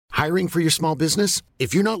Hiring for your small business?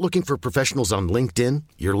 If you're not looking for professionals on LinkedIn,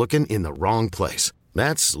 you're looking in the wrong place.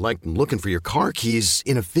 That's like looking for your car keys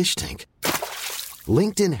in a fish tank.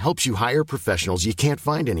 LinkedIn helps you hire professionals you can't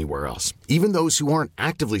find anywhere else, even those who aren't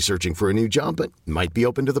actively searching for a new job but might be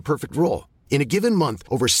open to the perfect role. In a given month,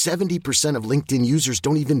 over 70% of LinkedIn users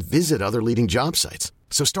don't even visit other leading job sites.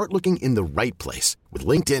 So start looking in the right place. With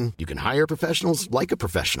LinkedIn, you can hire professionals like a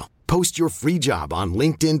professional. Post your free job on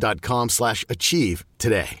linkedin.com/achieve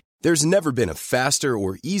today. There's never been a faster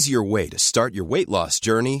or easier way to start your weight loss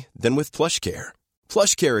journey than with PlushCare.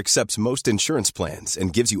 PlushCare accepts most insurance plans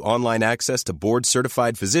and gives you online access to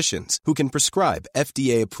board-certified physicians who can prescribe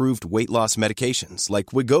FDA-approved weight loss medications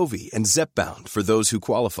like Wegovy and Zepbound for those who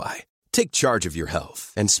qualify. Take charge of your health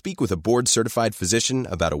and speak with a board-certified physician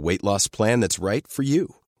about a weight loss plan that's right for you.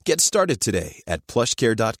 Get started today at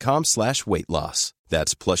plushcare.com/weightloss.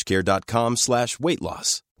 That's plushcare.com/weightloss.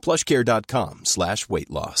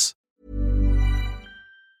 plushcare.com/weightloss.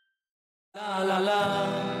 La la la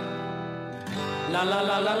la la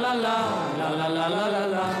la la la la la la la la la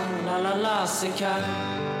la la la la sikar.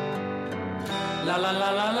 La la la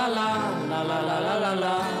la la la la la la la la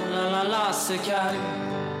la la la la sikar.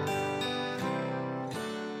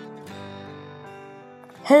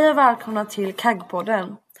 Hej och välkomna till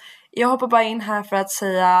Kaggpodden. Jag hoppar bara in här för att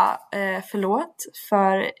säga förlåt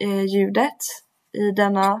för ljudet i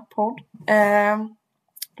denna podd.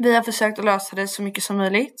 Vi har försökt att lösa det så mycket som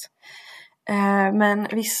möjligt. Men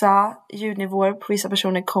vissa ljudnivåer på vissa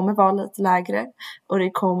personer kommer vara lite lägre. Och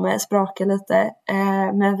det kommer spraka lite.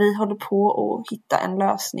 Men vi håller på att hitta en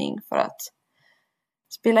lösning för att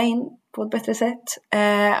spela in på ett bättre sätt.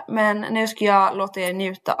 Men nu ska jag låta er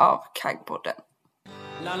njuta av Kaggpodden.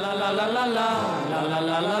 La la la la la la la la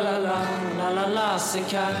la la la la la la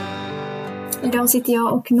sikar. Idag sitter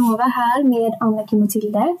jag och Nova här med Anna-Kim och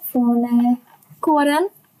Tilde från kåren.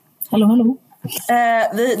 Hallå, hallå.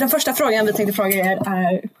 Den första frågan vi tänkte fråga er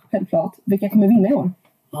är självklart, vilka kommer vinna i år?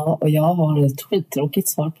 Ja, och jag har ett skittråkigt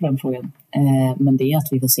svar på den frågan. Men det är att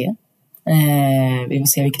vi får se. Vi får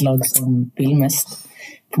se vilket lag som vill mest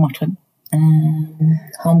på matchen.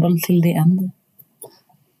 Handboll till det enda.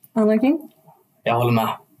 Anna-Kim? Jag håller med.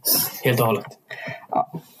 Helt och hållet.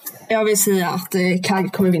 Ja. Jag vill säga att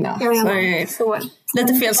Kagg kommer vinna. Så.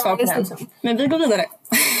 Lite fel svar på den. Men vi går vidare.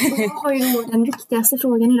 Jag har ju den viktigaste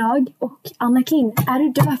frågan idag. Och Anakin, är du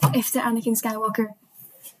döpt efter Anakin Skywalker?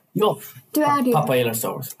 Ja, du är det. Pappa gillar Star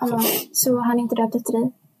Wars. Ja, så han är inte döpt efter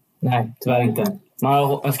dig? Nej, tyvärr inte. Man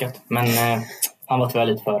har önskat, men han var tyvärr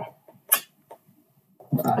lite före.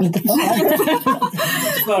 Lite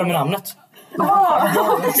Före med namnet.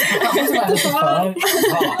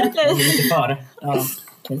 Lite före. Ja.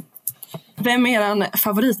 Vem är er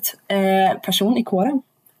favoritperson i kåren?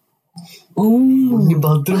 Ni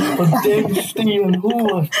bara droppar den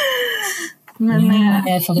stenhårt. Men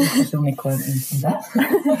favoritperson i kåren är inte.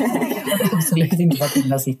 Absolut inte för att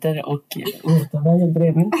Tilda sitter och hotar mig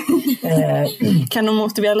bredvid. Kan du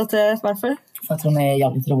motivera lite varför? För att hon är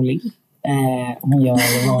jävligt rolig. Hon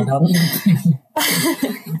gör vardagen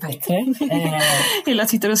bättre. Hilda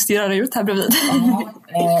sitter och stirrar ut här bredvid.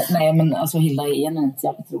 Nej, men alltså Hilda är en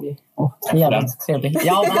jävligt rolig och jävligt trevlig.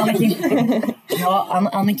 Ja,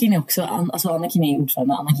 Anniken är också. Alltså Anniken är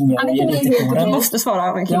ordförande. Anniken gör ju lite kåren. Du måste svara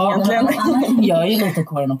Anniken egentligen. Anniken gör ju lite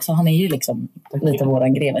kåren också. Han är ju liksom lite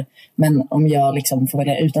våran greve. Men om jag liksom får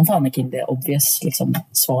välja utanför Anniken, det obvious liksom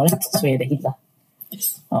svaret, så är det Hilda.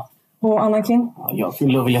 Ja. Och Anna-Kim? Jag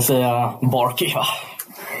skulle vilja säga Barky, va?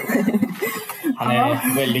 Han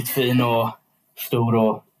är väldigt fin och stor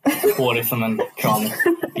och hårig som en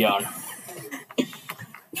kranbjörn.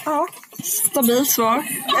 Ja, stabilt svar.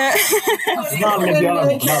 Nallebjörn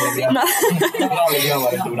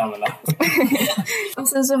var det ord använda. Och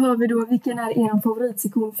sen så hör vi då, vilken är er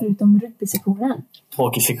favoritsektion förutom rugbysektionen?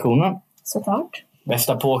 Pokersektionen. Såklart.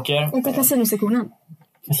 Bästa poker. Inte kasinosektionen.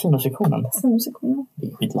 Kasinosektionen? Kasinosektionen. Det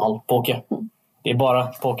är skitlall. Poker. Det är bara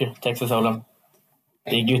poker. Texas Hold'em.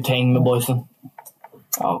 Det är good häng med boysen.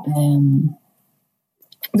 Ja.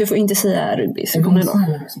 Du får inte säga rugby-sektionen då.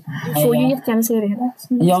 Du får ju jättegärna säga det.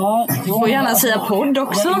 Ja, du får gärna säga podd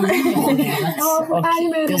också. Och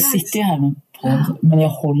jag sitter ju här med podd, men jag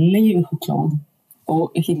håller ju choklad.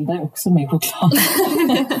 Och Hilda är också med choklad.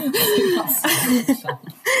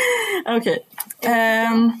 Okej.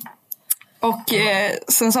 Och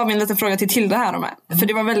sen så har vi en liten fråga till Tilda här med. För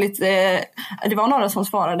det var väldigt det var några som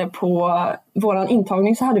svarade på våran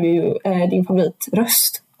intagning, så hade vi ju din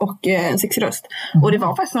favoritröst och en sexig röst. Och det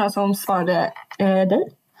var faktiskt några som svarade dig.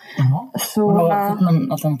 Jaha. Så,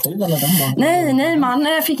 någon alternativ eller de bara? Nej, man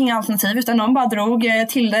fick inga alternativ utan de bara drog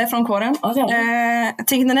till det från kåren. Jag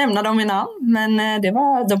tänkte nämna dem i namn, men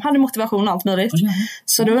de hade motivation och allt möjligt.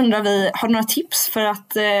 Så då undrar vi, har du några tips för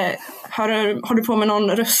att har du på med någon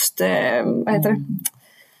röst, vad heter det?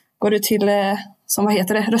 Går du till, som vad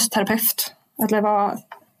heter det, röstterapeut? Eller vad?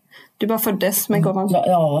 Du bara föddes med gåvan.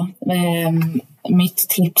 Ja, mitt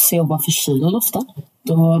tips är att vara förkyld ofta.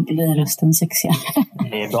 Då blir rösten sexigare.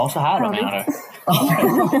 Det är bra så här då, menar du?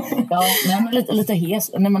 Ja, när man är lite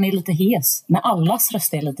hes. När man är lite hes. När allas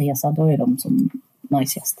röster är lite hesa, då är de som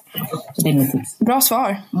najsigast. Så det är mitt tips. Bra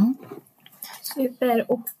svar.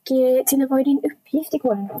 Super. Och Tina, vad är din uppgift i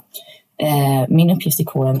kåren då? Min uppgift i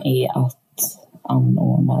kåren är att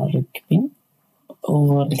anordna rugbyn.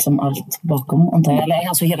 Och liksom allt bakom, antar jag. Eller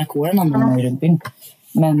alltså hela kåren anordnar rugbyn.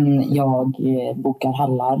 Men jag bokar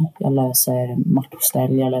hallar, jag löser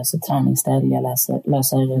matchställ, jag löser träningsställ, jag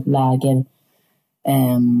löser läger,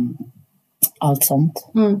 allt sånt.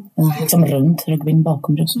 Liksom runt rugbyn,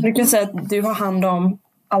 bakom runt. Du kan säga att du har hand om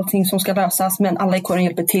allting som ska lösas, men alla i kåren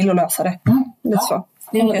hjälper till att lösa det. Lite så.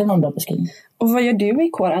 Det är en bra beskrivning. Och vad gör du i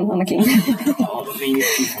kåren, Anna-King?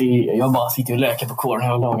 Jag bara sitter och läker på kåren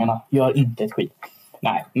hela dagarna. Gör inte ett skit.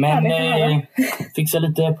 Nej, men fixa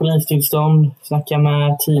lite polistillstånd, snacka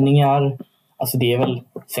med tidningar. Alltså det är väl,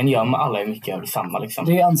 sen gör man alla mycket av detsamma liksom.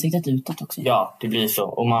 Det är ju ansiktet utåt också. Ja, det blir så.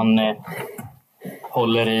 Och man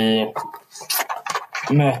håller i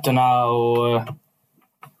mötena och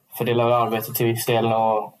fördelar arbetet till viss del.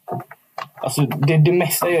 Och, alltså det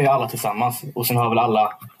mesta gör ju alla tillsammans. Och sen har väl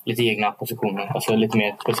alla lite egna positioner, alltså lite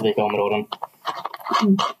mer specifika områden.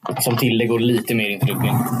 Som till det går lite mer inför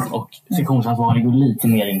rugbyn. Och sektionsansvarig går lite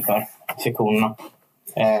mer inför sektionerna.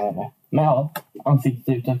 Men ja,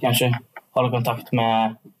 ansiktet utåt kanske. Hålla kontakt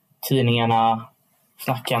med tidningarna.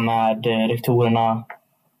 Snacka med rektorerna.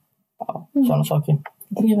 Ja, sådana saker.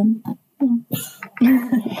 Greven.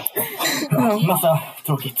 Massa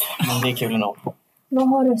tråkigt, men det är kul ändå. Vad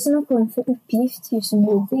har du som kåren för uppgift just som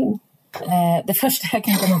rugbyn? Det första jag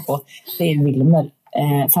kan komma på, det är Wilmer.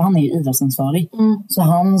 För han är ju idrottsansvarig. Så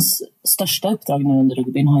hans största uppdrag nu under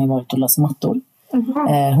rugbyn har ju varit att lösa mattor.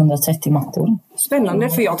 130 mattor. Spännande,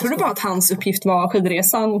 för jag trodde bara att hans uppgift var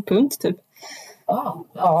skidresan och punkt typ.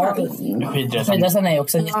 Ja, skidresan är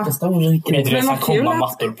också jättestor. Skidresan kommer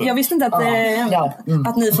mattor på. Jag visste inte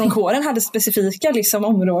att ni från kåren hade specifika liksom,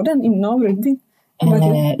 områden inom rugbyn.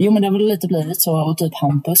 Jo, men det har väl lite blivit så. Och typ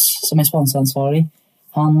Hampus som är sponsoransvarig,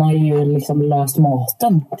 han har ju liksom löst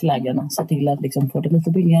maten till lägren. Så till att liksom få det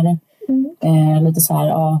lite billigare. Lite så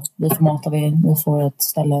här, vi får mat av er. Vi får ett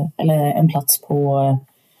ställe, eller en plats på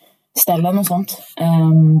ställen och sånt.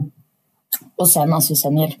 Och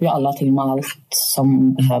sen hjälper ju alla till med allt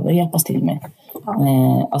som behöver hjälpas till med.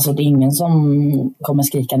 Alltså det är ingen som kommer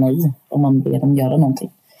skrika nej om man ber dem göra någonting.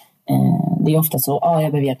 Det är ofta så, jag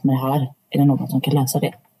behöver hjälp med det här. Är det någon som kan lösa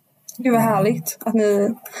det? Gud vad härligt att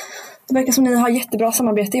det verkar som ni har jättebra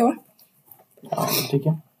samarbete i år. Ja, det tycker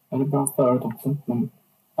jag. Det är bra förra året också. Men,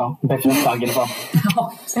 bättre än flagg i alla fall.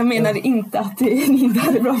 Jag menar inte att ni inte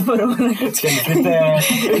hade bra förra året. Det känns lite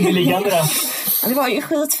underliggande där. Det var ju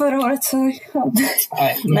skit förra året. Så...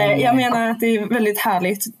 Nej, jag menar att det är väldigt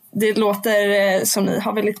härligt. Det låter som ni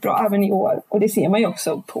har väldigt bra även i år. Och det ser man ju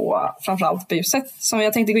också på framförallt buset som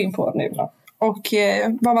jag tänkte gå in på nu. Och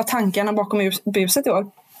vad var tankarna bakom buset i år?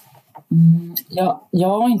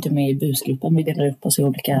 Jag var inte med i busgruppen. Vi delar upp oss i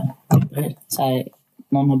olika grupper. Så här,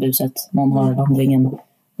 någon har buset, någon har vandringen,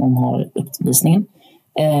 någon har uppvisningen.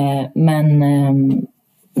 Men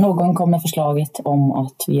någon kom med förslaget om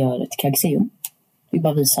att vi gör ett kagseum. Vi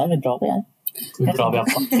bara visar hur bra vi är. Hur bra vi har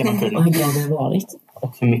fått genom tiden. Och hur bra vi har varit.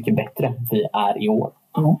 Och hur mycket bättre vi är i år.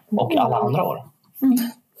 Och alla andra år.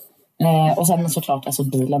 Och sen såklart alltså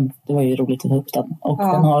bilen. Det var ju roligt att ta upp den. Och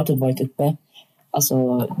den har typ varit uppe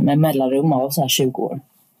alltså, med mellanrum av så här 20 år.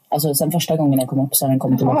 Alltså sen första gången jag kom upp så har den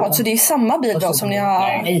kommit tillbaka. Så det är samma bil då som ni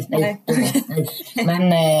har... Nej. Men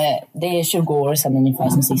det är 20 år sedan ungefär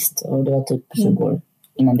som sist. Och det var typ 20 år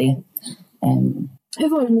innan det. Hur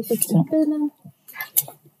var det ni fick bilen?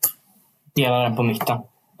 Delar den på mitten.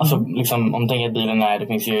 Alltså liksom, om du tänker att bilen är... Det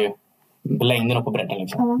finns ju längden och på bredden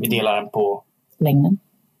liksom. Vi delar den på... Längden?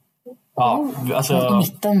 Ja, alltså...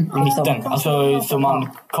 I mitten. Alltså så man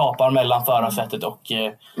kapar mellan förarsätet och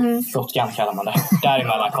shotgun kallar man det.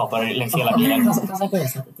 Däremellan kapar längs hela bilen.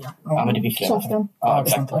 Ja, men det blir fler. Ja,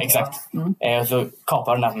 exakt. Så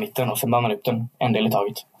kapar den där på mitten och sen bär man ut den en del i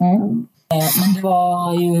taget. Men det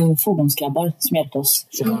var ju fordonsgrabbar som hjälpte oss.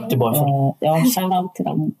 Ja, shoutout till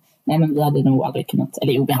dem. Nej, men vi hade nog aldrig kunnat...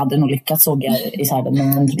 Eller jo, vi hade nog lyckats såga isär den,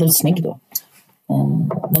 men den blev snygg då.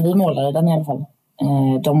 Men vi målade den i alla fall.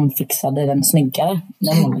 De fixade den snyggare,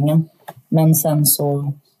 den målningen. Men sen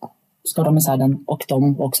så ska de isär den och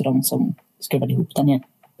de var också de som skruvade ihop den igen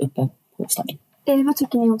uppe på Stagg. Vad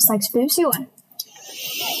tycker ni om Staggs bus i år?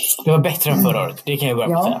 Det var bättre än förra året, det kan jag börja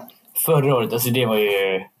med att säga. Förra året, alltså det var ju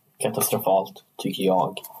katastrofalt, tycker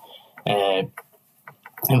jag.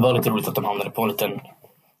 Det var lite roligt att de hamnade på en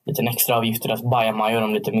liten extra avgift. Deras bajamaj och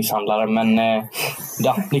de lite misshandlare. Men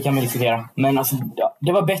det kan vi diskutera. Men alltså,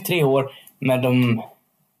 det var bättre i år. Men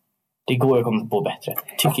det går att komma på bättre,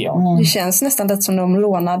 tycker jag. Det känns nästan lite som de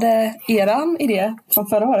lånade eran idé från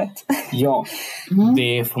förra året. Ja,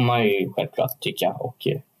 det får man ju självklart tycka. Och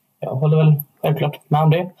jag håller väl självklart med om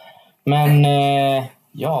det. Men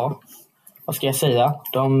vad ska jag säga?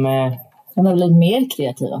 De har blivit mer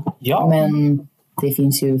kreativa. Ja. Men det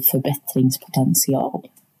finns ju förbättringspotential.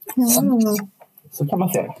 Så kan man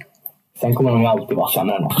säga. Sen kommer de ju alltid vara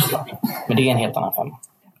sämre än oss. Men det är en helt annan femma.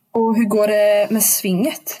 Och hur går det med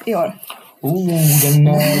svinget i år?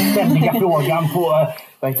 Den ständiga frågan på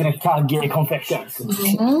KAG Confections.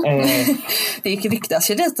 Det gick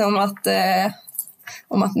ryktas ju lite om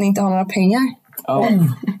att ni inte har några pengar. Ja,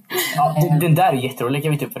 den där är jätterolig,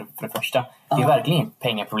 kan vi ta upp för det första. Det är verkligen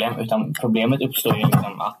pengaproblem, utan problemet uppstår ju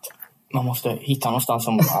liksom att man måste hitta någonstans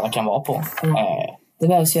som alla kan vara på. Det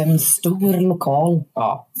behövs ju en stor lokal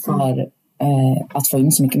för att få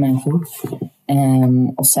in så mycket människor.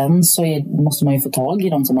 Och sen så måste man ju få tag i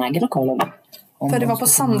de som äger lokalen. För det var på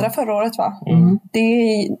Sandra förra året, va?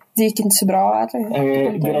 Det gick inte så bra.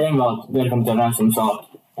 Grejen var att vi kom till överens som sa att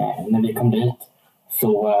när vi kom dit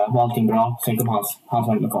så var allting bra. Sen kom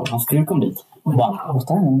hans lokal. Hans fru kom dit. Och bara, och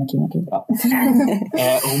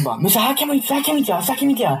hon bara, men så här kan vi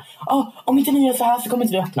inte göra. Om inte ni gör så här så kommer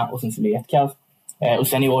inte vi öppna. Och sen så blev det jättekaos. Och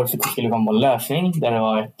sen i år så skulle det komma en lösning där det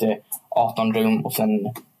var ett 18 rum och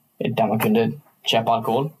sen där man kunde köpa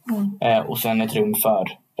alkohol. Och sen ett rum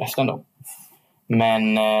för resten då.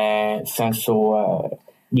 Men sen så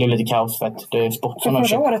blev det lite kaos för att det är sport som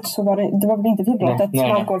förra året så var det var väl inte tillåtet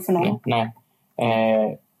med alkohol för någon? Nej.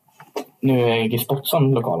 Nu är det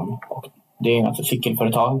Sportson lokalen och det är alltså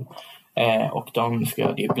cykelföretag och det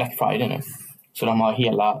är Black Friday nu. Så de har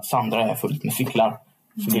hela Sandra är fullt med cyklar.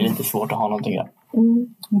 Så det är lite svårt att ha någonting där.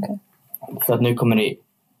 Okay. Så att nu kommer det,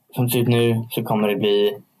 som ser ut nu så kommer det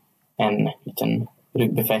bli en liten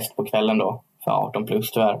rugbyfest på kvällen då. För 18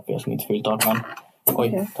 plus tyvärr, för jag som inte fyllt 18.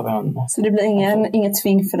 Oj, tar vi en. Så det blir inget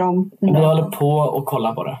sving för dem? Vi håller på och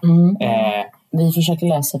kollar på det. Vi försöker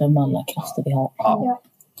läsa det med alla krafter vi har. Ja.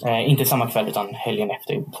 Inte samma kväll utan helgen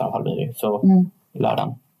efter i så fall blir det. Så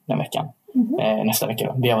lördagen den veckan. Nästa vecka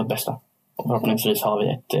då. Vi har vårt bästa. Och förhoppningsvis har vi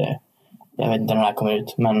ett, jag vet inte när det här kommer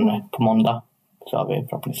ut, men på måndag så har vi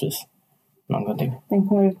förhoppningsvis någonting. Den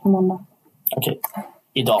kommer ut på måndag. Okej.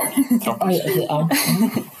 Idag förhoppningsvis.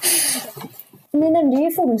 Ni nämnde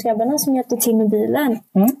ju fordonsgrabbarna som hjälpte till med bilen.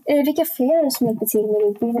 Vilka fler som hjälpte till med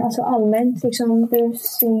rugbyn? Alltså allmänt, liksom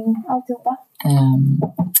busing, alltihopa?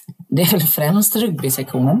 Det är väl främst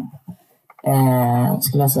rugbysektionen.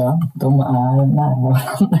 Skulle jag säga. De är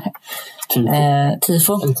närvarande.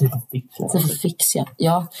 Tifo Fix,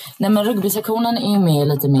 ja. Nej, men rugbysektionen är ju med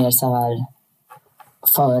lite mer så här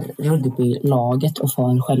för rugbylaget och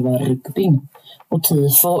för själva rugbyn. Och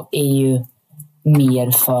Tifo är ju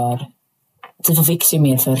mer för Tifo Fix är ju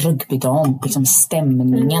mer för rugbydagen, liksom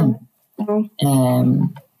stämningen.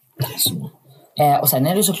 Och sen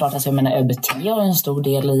är det såklart, alltså jag menar ÖBT har en stor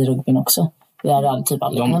del i rugbyn också. Vi har aldrig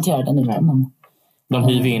kunnat göra den utan dem. De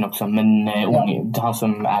hyr in också, men han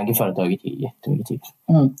som äger företaget är jättemycket tips.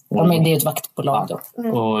 Det är ett vaktbolag då.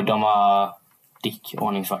 Och de har Dick,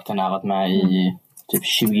 ordningsvakten, har varit med i typ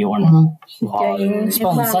 20 år nu.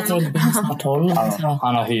 Sponsrat rugbyn snart 12.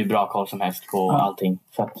 Han har hur bra koll som helst på allting.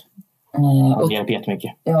 Så att det hjälper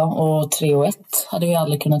jättemycket. Ja, och 3 och 1 hade vi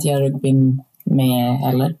aldrig kunnat göra rugbyn med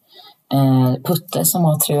heller. Putte som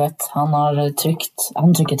har 3 och 1,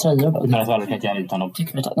 han trycker tröjor. Men att vi aldrig kunnat göra utan dem.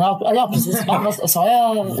 Ja, precis. Sa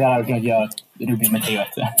jag? Vi hade kunnat göra rugbyn med 3 och 1.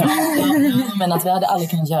 Men att vi hade aldrig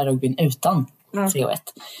kunnat göra rugbyn utan 3 och 1.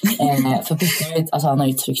 För Putte, alltså han har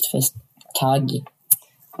ju tryckt för KAG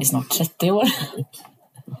i snart 30 år.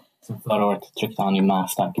 Så förra året tryckte han ju med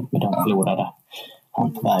starkt, men de förlorade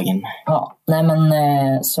han på vägen. Ja, nej men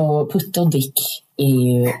så Putte och Dick är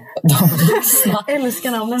ju de vuxna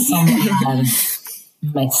älskar namnen som är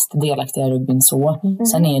mest delaktiga i rugbyn så.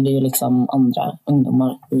 Sen är det ju liksom andra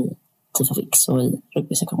ungdomar i Tifo Fix och i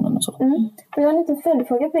rugbysektionen och så. Och jag har en liten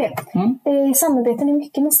följdfråga på det. Samarbetar ni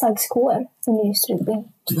mycket med Staggs KR för just rugbyn?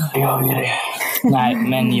 Gör vi det? Nej,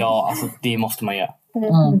 men ja, alltså det måste man göra.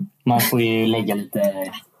 Man får ju lägga lite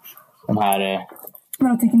de här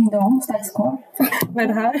Vad tycker ni då om stadskorv? Vad är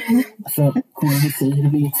det här? Alltså, det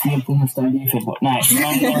blir ett fel på nästa. Det är fel på. Nej,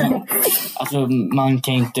 alltså, man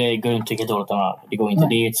kan inte gå runt och tycka dåligt om varandra. Det går inte.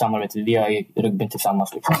 Det är ett samarbete. Vi gör ju rugby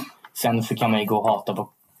tillsammans. Liksom. Sen så kan man ju gå och hata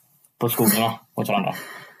på skolorna mot varandra.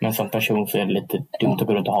 Men som person så är det lite dumt att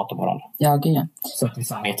gå runt och hata på varandra. Ja, gud ja. Så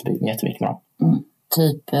det är jättemycket med dem.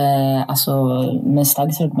 Typ, alltså med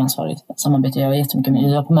Stags rugby-ansvarig samarbete jag jättemycket med.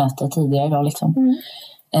 Jag var på möte tidigare idag liksom.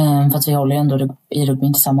 För att vi håller ju ändå i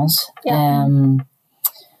rugbyn tillsammans.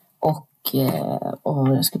 Och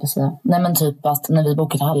vad jag skulle säga. Nej men typ att när vi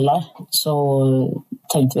bokade hallar så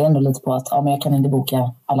tänkte vi ändå lite på att men jag kan inte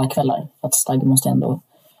boka alla kvällar. För att Stag måste ändå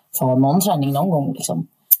få någon träning någon gång liksom.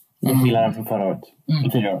 Jag gillar den från förra året.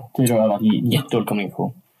 Tidigare har det varit jättedålig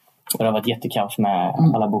kommunikation. Och det har varit jättekaos med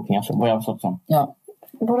alla bokningar. Så vad jag har förstått som. Ja.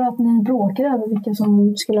 Var det att ni bråkade över vilka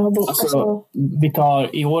som skulle ha bokat? Alltså,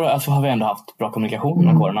 i år alltså, har vi ändå haft bra kommunikation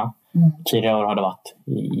med kårerna. Tidigare år har det varit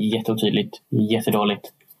jätteotydligt,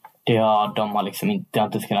 jättedåligt. De har liksom inte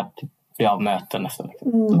kunnat bli av möten nästan.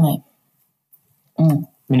 Liksom. Nej.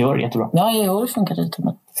 Men i år är det jättebra. Ja, i år funkar det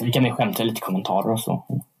jättebra. Så vi kan med skämta lite kommentarer och så.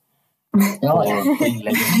 Ja, den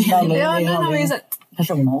har vi sett.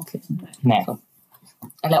 Personhat liksom. Nej.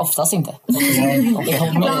 Eller oftast inte.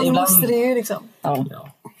 Ibland måste det ju liksom. Ja.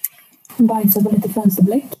 Bajsa på lite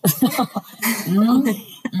fönsterbläck.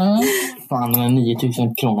 Fan, de här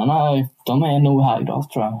 9000 kronorna, de är nog här idag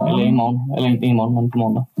tror jag. Eller imorgon. Eller inte imorgon, men på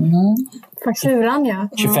måndag. Fakturan, ja.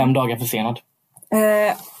 25 dagar försenad.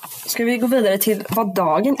 Ska vi gå vidare till vad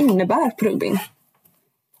dagen innebär på rugbyn?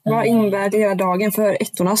 Vad innebär det hela dagen för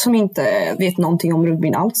ettorna som inte vet någonting om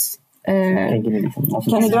rugbyn alls?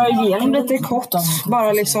 Kan ni dra igenom lite kort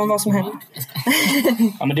bara liksom vad som händer?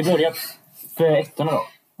 Ja, men det börjar för ettorna då.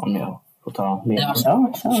 Om jag får ta med.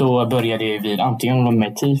 Så börjar det vid antingen om de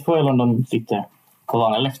är tifo eller om de sitter på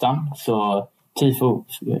vanliga läktaren. Så tifo,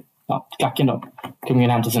 klacken då, kommer in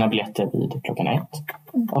hämta sina biljetter vid klockan 1.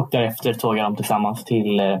 Och därefter tågar de tillsammans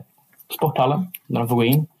till sporthallen där de får gå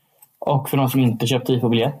in. Och för de som inte köpt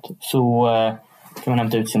tifo-biljett så kan man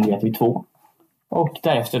hämta ut sin biljett vid 2. Och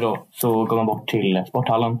därefter då så går man bort till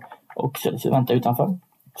sporthallen och väntar utanför.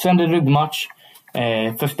 Sen är det rugbymatch.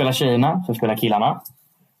 Först spelar tjejerna, sen spelar killarna.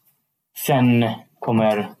 Sen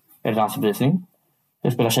kommer det dansuppvisning.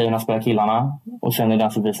 Sen spelar tjejerna, spelar killarna. Och sen är det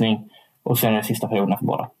dansuppvisning. Och sen är det sista perioderna för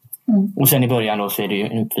båda. Och sen i början då så är det ju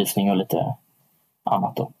en uppvisning och lite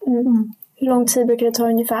annat då. Hur lång tid brukar det ta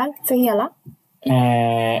ungefär för hela?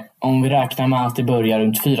 Om vi räknar med att det börjar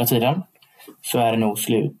runt 4-tiden så är det nog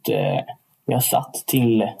slut. Vi har satt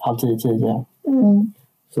till 9:30.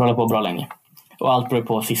 Så det håller på bra länge. Och allt beror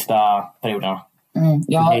på sista perioderna.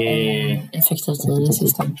 Ja, effektiv tid i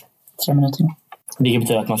sista 3 minuterna. Det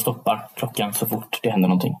betyder att man stoppar klockan så fort det händer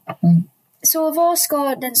någonting. Så vad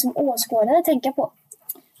ska den som åskådare tänka på?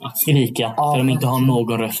 Att skrika, för de inte har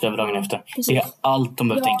någon röst över dagen efter. Det är allt de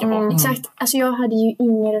behöver tänka på. Exakt, alltså jag hade ju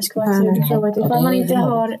ingen röst kvar. Ifall man inte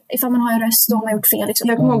har, ifall man har en röst då har man gjort fel liksom.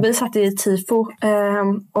 Jag kommer ihåg, vi satt i tifo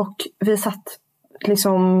och vi satt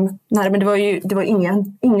liksom, nej men det var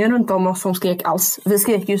ingen runt om oss som skrek alls. Vi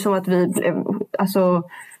skrek ju som att vi blev, alltså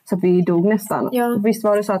så att vi dog nästan. Ja. Visst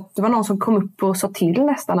var det så att det var någon som kom upp och sa till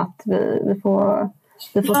nästan att vi får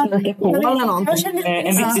skrika på eller någonting.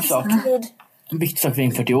 En viktig sak för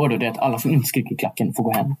infört i år då, det är att alla som inte skriker klacken får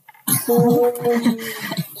gå hem.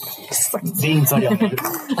 Det är inte jag.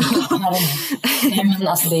 Nej, men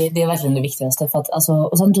alltså det är verkligen det viktigaste för att alltså,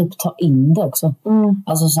 och sen typ ta in det också.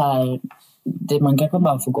 Alltså så här, man kanske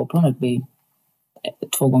bara får gå på en rugby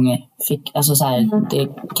 2 gånger alltså så här, det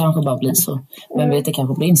kanske bara blir så. Vem vet, det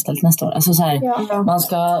kanske blir inställt nästa år. Alltså så här,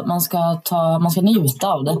 man ska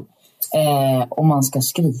njuta av det. Och man ska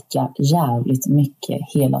skrika jävligt mycket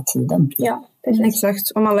hela tiden. Ja,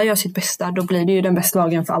 exakt. Om alla gör sitt bästa, då blir det ju den bästa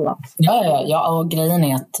lagen för alla. Ja, och grejen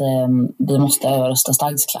är att vi måste överrösta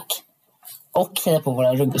Stags klack. Och heja på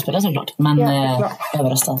våra rugbyspelare såklart. Men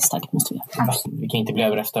överrösta Stag måste vi. Vi kan inte bli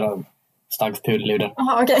överröstade av Stags pudluder.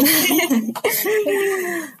 Jaha, okej.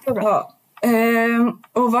 Ja.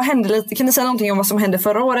 Och vad hände lite? Kan ni säga någonting om vad som hände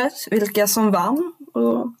förra året? Vilka som vann?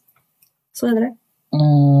 Och så vidare.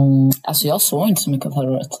 Alltså jag såg inte så mycket av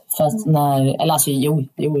förra året. För att när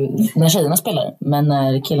tjejerna spelade. Men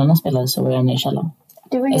när killarna spelade så var jag nere i källaren.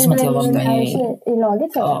 Du var ju med i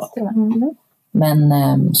laget förra året. Men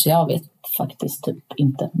så jag vet faktiskt typ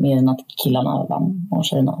inte mer än att killarna vann och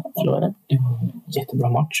tjejerna förlorade. Jättebra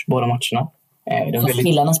match, båda matcherna.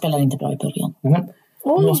 Killarna spelar inte bra i början.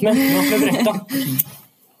 Låt mig berätta.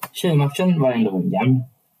 Tjejmatchen var ändå jämn,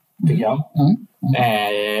 tycker jag.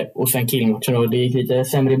 Och sen killmatchen då, det gick lite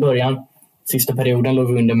sämre i början. Sista perioden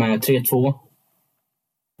låg vi under med 3-2.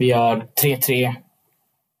 Vi gör 3-3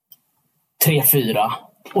 3-4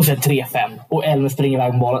 och sen 3-5 och Elmer springer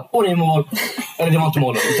iväg med bollen och det är mål. Eller det var inte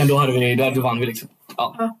mål utan då vann vi liksom.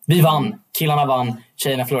 Ja. Vi vann, killarna vann,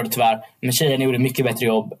 tjejerna förlorade tyvärr, men tjejerna gjorde mycket bättre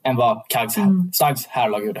jobb än vad Stags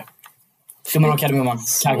härlag gjorde. Så man kan man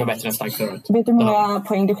Kag var bättre än Stag förut. Vet du hur många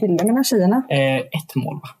poäng det skilde mellan tjejerna? 1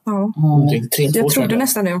 mål va? Ja. 3-2, jag trodde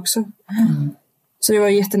nästan det också. Så det var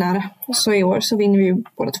jättenära. Så i år så vinner vi ju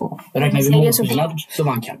båda 2. Räknar vi målskillnad så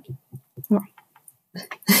vann Kag. Ja.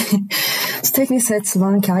 Så tekniskt sett så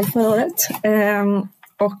vann Kag förra året.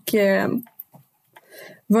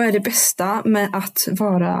 Vad är det bästa med att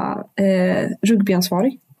vara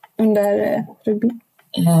rugbyansvarig under rugby?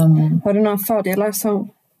 Har du några fördelar som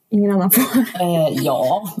ingen annan får?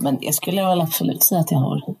 Ja, men det skulle jag väl absolut säga att jag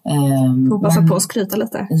har. Får passa på att skryta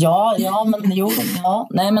lite. Ja, men jo. Ja.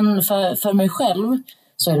 Nej, men för mig själv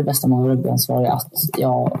så är det bästa med att vara rugbyansvarig att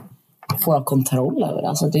jag får kontroll över det.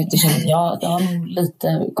 Alltså det känns, jag har nog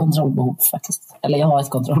lite kontrollbehov faktiskt. Eller jag har ett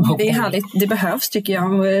kontrollbehov. Det är härligt. Det behövs tycker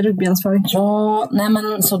jag, rugbyansvarig. Ja, nej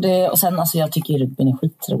men så det, och sen alltså jag tycker rugbyn är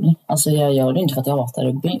skitrolig. Alltså jag gör det inte för att jag hatar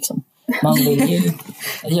rugby liksom. Man vill ju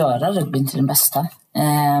göra rugbyn till den bästa.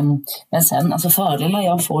 Men sen alltså fördelar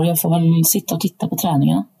jag får väl sitta och titta på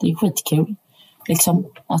träningarna. Det är skitkul liksom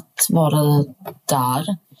att vara där.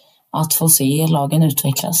 Att få se lagen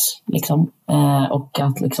utvecklas liksom. Och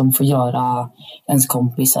att liksom få göra ens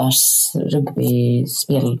kompisars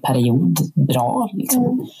rugbyspelperiod bra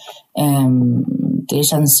liksom. Det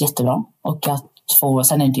känns jättebra. Och att få,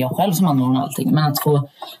 sen är inte jag själv som anordnar allting, men att få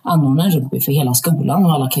anordna rugby för hela skolan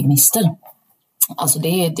och alla kagnister. Alltså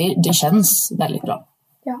det känns väldigt bra.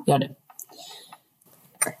 Ja. Gör det.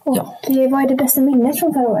 Och vad är det bästa minnet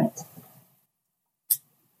från förra året?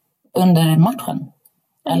 Under matchen?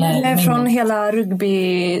 Eller från hela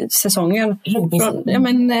rugby-säsongen. Hela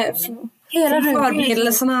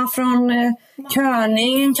förberedelserna från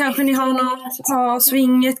körningen kanske ni har något.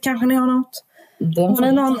 Swinget kanske ni har något. Har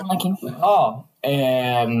ni någon? Ja.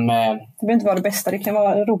 Det behöver inte vara det bästa, det kan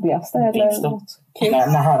vara det roligaste. Eller något kul.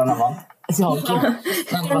 När herrarna vann.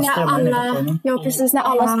 När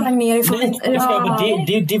alla sprang ner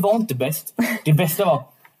i det var inte bäst. Det bästa var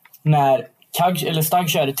när Kag eller Stag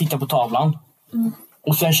körde titta på tavlan.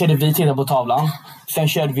 Och sen körde vi titta på tavlan. Sen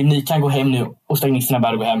körde vi ni kan gå hem nu och stagnisterna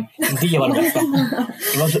började gå hem. Det var det bästa.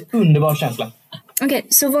 Det var så underbar känsla. Okej,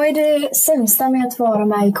 så vad är det sämsta med att vara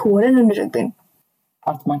med i kåren under rugbyn?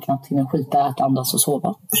 Att man knappt hinner skita, att andas och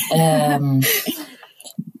sova.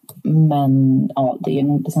 Men ja, det är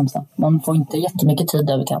nog det sämsta. Man får inte jättemycket tid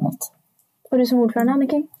över till annat. Och du som ordförande,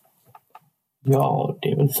 Annika? Ja,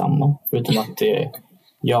 det är väl samma. Förutom att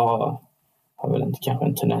jag har väl inte kanske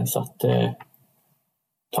en tendens att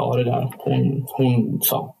ta det där hon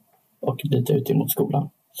sa och byta ut emot skolan.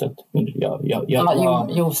 Så att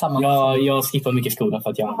jag skippar mycket skolan för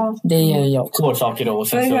att jag får saker då och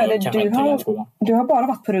sen så kan jag inte skolan. Du har bara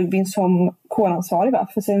varit på rugbyn som kåransvarig va?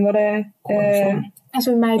 För sen var det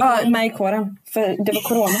med i kåren. För det var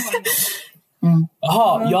corona.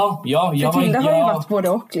 Jaha, ja. Jag har ju varit både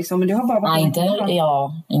och liksom, men du har bara varit jag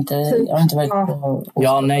har inte varit på...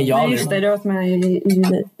 Ja, nej, just det, du har varit med i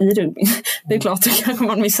rugby. Det är klart, då kanske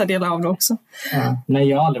man missar delar av det också. Ja. Nej,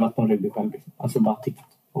 jag har aldrig varit på en rugby själv. Alltså bara tittat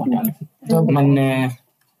på det liksom. Men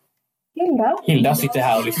Hilda sitter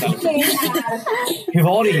här och lyssnar. Hur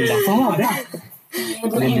var det, Hilda? Få höra.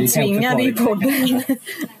 Du tvingade i podden.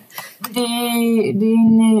 Det är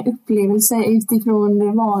en upplevelse utifrån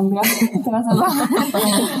det vanliga.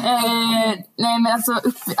 Nej, men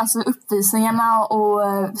alltså uppvisningarna och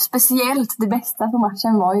speciellt det bästa på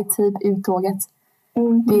matchen var ju typ uttåget.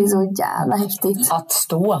 Det är så jävla häftigt. Att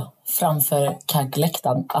stå framför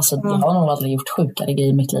kaggläktaren, alltså jag har nog aldrig gjort sjukare grejer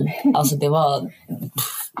i mitt liv. Alltså det var...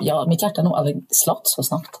 Ja, mitt hjärta nog aldrig slått så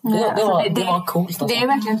snabbt. Det var coolt. Alltså. Det är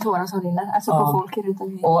verkligen tårar som rinner alltså på folk runt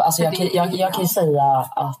omkring. Och alltså jag kan ju säga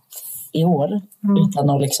att i år, utan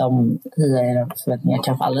att liksom hia era förväntningar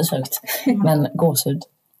kanske alldeles högt, men gåshud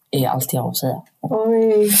är allt jag har att säga.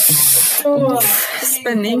 Oj.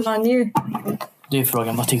 Spänning. Det är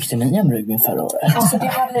frågan, vad tyckte ni om rugby förra året? Alltså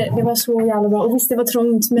det var så jävla bra. Och visst, det var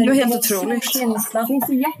trångt. Men det var helt otroligt.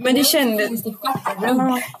 Men det kändes...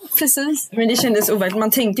 precis. Men det kändes overkligt.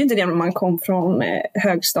 Man tänkte ju inte det när man kom från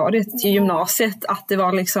högstadiet till gymnasiet. Att det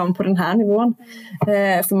var liksom på den här nivån.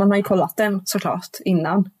 För man har ju kollat den såklart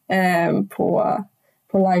innan. På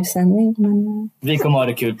livesändning. Men... Vi kommer ha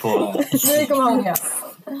det kul på... Vi kommer ha det.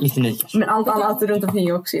 Lite nytt. Men allt runt omkring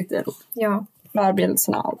är också jätteroligt. Ja.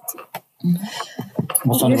 Förberedelserna och allt.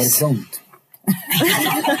 Måste ha varit trångt.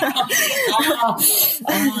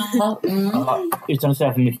 Utan att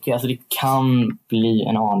säga för mycket, alltså det kan bli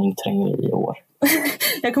en aning trängre i år.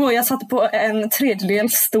 Jag kommer ihåg, jag satt på en tredjedel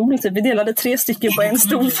stol. Typ. Vi delade 3 stycken på en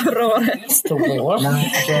stol förra året.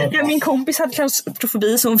 Ja, min kompis hade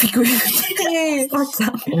klaustrofobi så hon fick gå ut.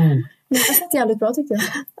 Det satt jävligt bra tyckte jag.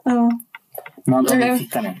 Ja. Man kan inte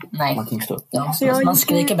sitta ner. Nej. Man kan inte stå. Ja, man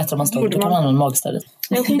skriker bättre om man står. Då kan man använda magstödet.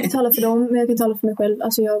 Jag kan inte tala för dem, men jag kan tala för mig själv.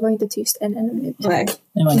 Alltså jag var inte tyst en minut. Nej,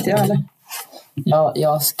 Det var inte jag heller.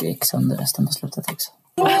 Jag skrek sönder resten på slutet också.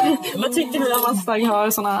 Vad tyckte ni om att Stag har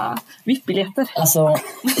såna VIP-biljetter? Alltså,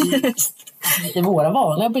 i våra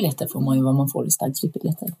vanliga biljetter får man ju vad man får i Stags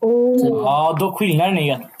VIP-biljetter. Ja, dock skillnaden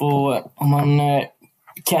är att om man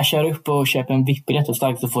cashar upp och köper en VIP-biljett hos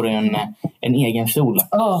Stag så får du en egen stol.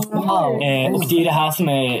 Wow. Och det är det här som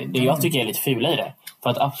är det jag tycker är lite fula i det. För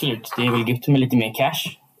att absolut, det är väl gött med lite mer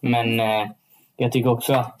cash. Men jag tycker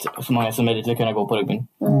också att så många som möjligt vill kunna gå på rugbyn.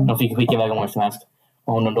 De fick skicka iväg om som helst.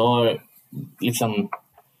 Och om de då liksom...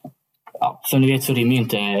 Ja, som ni vet så rymmer ju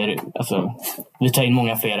inte... Alltså, vi tar in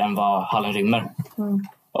många fler än vad hallen rymmer.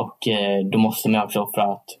 Och då måste man också offra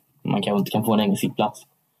att man kanske inte kan få en egen sittplats.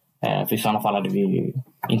 För i sådana fall hade vi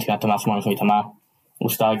inte kunnat ta med så många som vi tar med.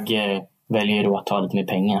 Och Stag väljer då att ta lite mer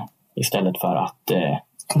pengar istället för att...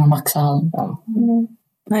 Kan man maxa hallen? Ja.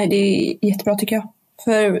 Nej, det är jättebra tycker jag.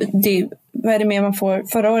 För vad är det mer man får?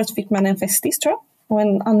 Förra året fick man en festis tror jag. Och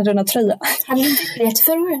en annorlunda tröja. Hade inte rätt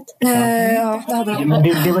förra året? Ja, det hade de. Men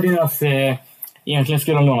det var deras... Egentligen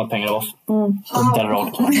skulle de låna pengar av oss. Inte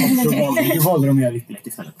roll. Då valde de att göra lite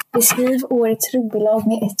istället. Beskriv årets rugbylag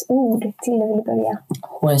med ett ord till när vi vill börja.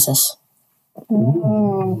 HSS.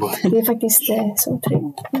 Det är faktiskt så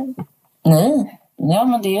tryggt. Nej. Ja,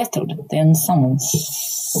 men det är ett ord. Det är en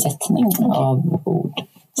sammansättning av ord.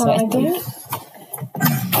 Så ett ord.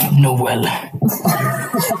 Noel.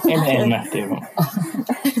 Eller Elmer.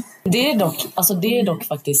 Det är dock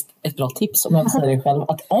faktiskt ett bra tips om jag säger det själv.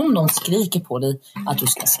 Att om de skriker på dig att du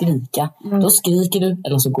ska skrika, då skriker du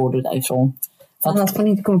eller så går du därifrån. Annars kan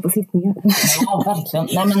ni inte komma på sittningar. Ja, verkligen.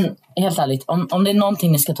 Nej, men helt ärligt. Om det är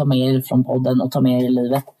någonting ni ska ta med er från podden och ta med er i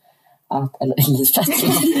livet. Eller i livet.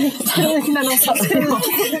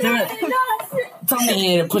 Ta med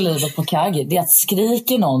er på livet på KAG. Det är att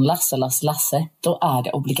skriker någon Lasse, då är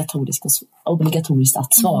det obligatoriskt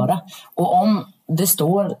att svara. Och om det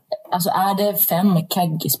står, alltså är det 5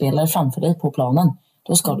 KAG-spelare framför dig på planen,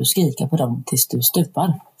 då ska du skrika på dem tills du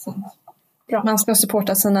stupar. Bra. Man ska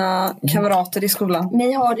supporta sina kamrater i skolan.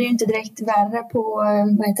 Ni har det ju inte direkt värre på,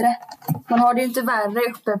 vad heter det? Man har det ju inte värre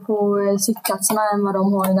uppe på sittplatserna än vad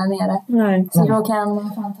de har där nere. Nej. Så då kan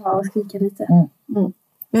man fan ta och skrika lite.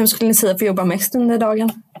 Vem skulle ni säga får jobba mest under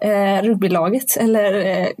dagen? Rugbylaget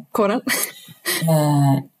eller kåren?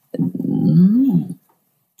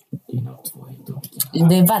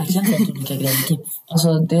 Det är verkligen helt olika grejer.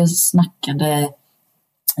 Alltså det snackade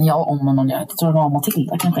jag om någon, jag tror det var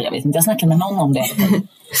Matilda kanske, jag vet inte. Jag snackade med någon om det.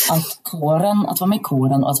 Att vara med i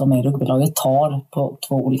kåren och att vara med i rugbylaget tar på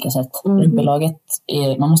 2 olika sätt. Rugbylaget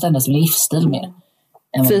man måste ändra sin livsstil mer.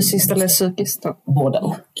 Fysiskt eller psykiskt då? Både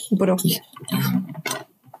och.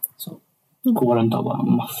 Så. Kåren tar bara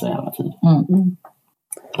massa jävla tid.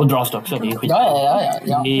 Och dras också, det är skit.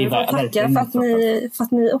 Ja. Vi får tacka för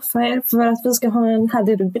att ni offrar er för att vi ska ha en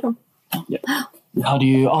härlig rugby då. Ja. Vi hade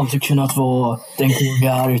ju aldrig kunnat vara den kår vi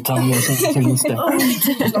är utan er som finns det.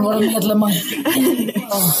 Våra medlemmar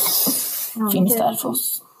finns där för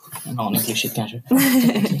oss. En aning klyschigt kanske.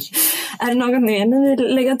 Är det något mer ni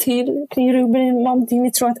vill lägga till kring rugby? Någonting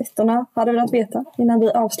ni tror att ettorna hade velat veta innan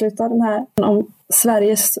vi avslutar den här om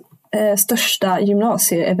Sveriges största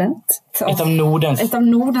gymnasieevent? Ett av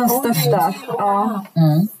Nordens största. Ja.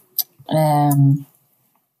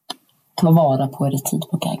 Ta vara på er tid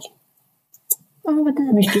på KAG. Vad det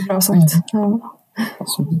är mycket bra sagt. Ja.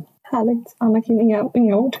 Härligt. Anna kring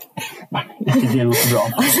inga ord. Det låter bra.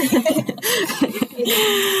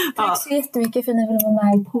 Tack så jättemycket för att ni ville vara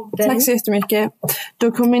med i podden. Tack så jättemycket.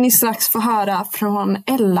 Då kommer ni strax få höra från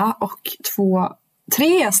Ella och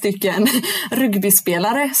 3 stycken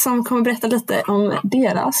rugbyspelare som kommer berätta lite om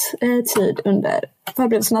deras tid under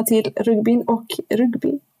förberedelserna till rugbyn och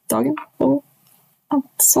rugbydagen och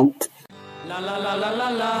allt sånt. La la la la la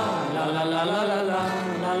la la la la la la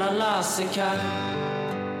la la la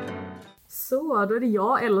Så, då är det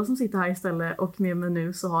jag, Ella, som sitter här istället och med mig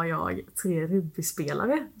nu så har jag 3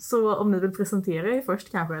 rugbyspelare. Så om ni vill presentera er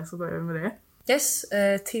först kanske så börjar vi med det. Yes,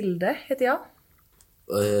 Tilde heter jag.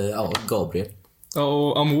 Ja, Gabriel. Ja,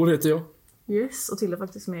 och Amor heter jag. Yes, och Tilde är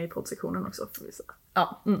faktiskt med i poddsektionen också får vi säga.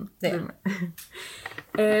 Ja, det är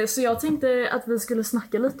med. Så jag tänkte att vi skulle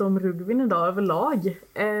snacka lite om rugbyn idag överlag.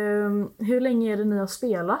 Hur länge är det ni har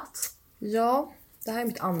spelat? Ja, det här är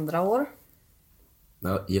mitt 2:a år.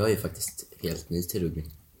 Ja, jag är faktiskt helt ny till rugby.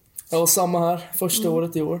 Ja, samma här. Första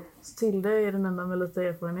året i år. Så Tilde är den enda med lite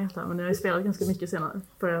erfarenhet här, men ni har ju spelat ganska mycket senare.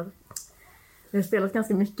 Vi har spelat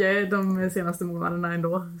ganska mycket de senaste månaderna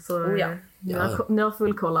ändå. Så ni har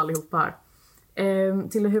full koll allihopa här.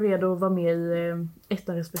 Tilde, hur är det att vara med i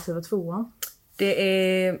ettan respektive tvåan? Det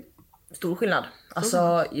är stor skillnad.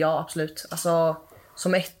 Alltså, ja, absolut. Alltså,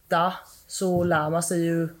 som etta så lär man sig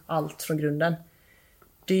ju allt från grunden.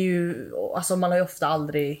 Det är ju, alltså man har ju ofta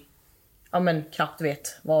aldrig, knappt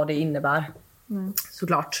vet vad det innebär.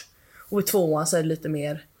 Såklart. Och i tvåan så är det lite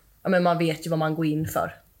mer, man vet ju vad man går in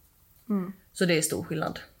för. Så det är stor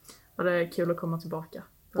skillnad. Och det är kul att komma tillbaka.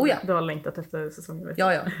 Du har längtat efter säsongen, vet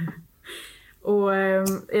jag. Ja. Och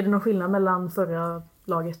är det någon skillnad mellan förra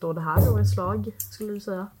laget och det här årets lag, skulle du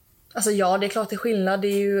säga? Alltså ja, det är klart det är skillnad. Det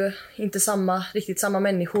är ju inte riktigt samma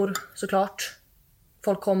människor, såklart.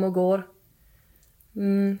 Folk kommer och går.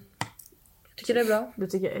 Jag tycker det är bra.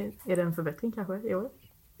 Är det en förbättring kanske i år?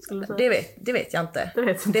 Det vet jag inte.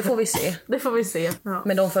 Det får vi se. Det får vi se. Ja.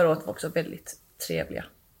 Men de förra året var också väldigt trevliga.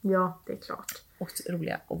 Ja, det är klart. Och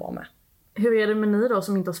roliga att vara med. Hur är det med ni då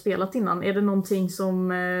som inte har spelat innan? Är det någonting som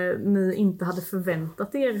ni inte hade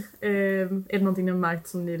förväntat er? Är det någonting ni har märkt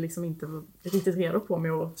som ni liksom inte var riktigt redo på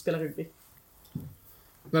med att spela rugby?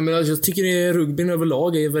 Nej, men jag tycker att rugbyn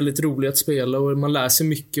överlag är väldigt roligt att spela och man lär sig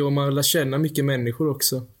mycket och man lär känna mycket människor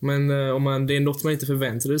också. Men om det är något man inte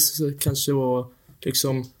förväntade sig så kanske det var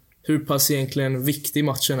liksom hur pass egentligen viktig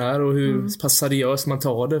matchen är och hur pass seriöst man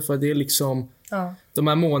tar det. För det är liksom de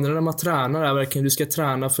här månaderna man tränar är verkligen, du ska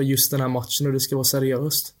träna för just den här matchen och det ska vara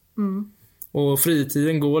seriöst. Och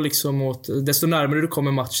fritiden går liksom åt, desto närmare du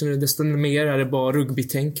kommer matchen desto mer är det bara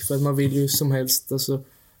rugbytänk, för att man vill ju som helst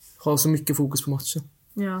ha så mycket fokus på matchen.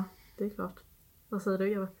 Ja, det är klart. Vad säger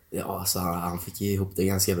du, Eva? Ja, alltså han fick ju ihop det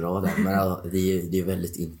ganska bra där, men det är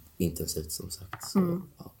väldigt intensivt som sagt. Så,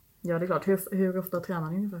 ja, det är klart. Hur ofta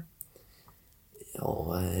tränar ni ungefär?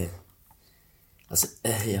 Ja,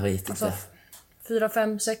 jag vet inte. 4,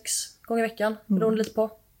 5, 6 gånger i veckan. Beroende lite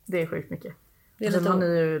på. Det är sjukt mycket. Det är lite har ni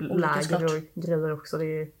ju läger och grejer också.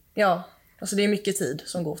 Ja, alltså det är mycket tid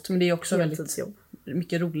som går. Men det är också väldigt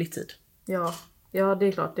mycket rolig tid. Ja, det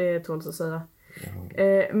är klart. Det är tåls att säga.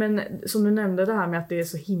 Men som du nämnde det här med att det är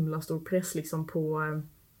så himla stor press liksom på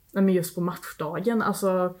just på matchdagen.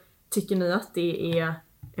 Alltså, tycker ni att det är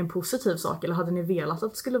en positiv sak, eller hade ni velat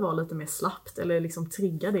att det skulle vara lite mer slappt eller liksom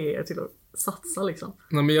trigga det till att satsa liksom?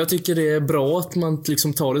 Nej, men jag tycker det är bra att man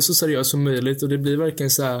liksom tar det så seriöst som möjligt och det blir verkligen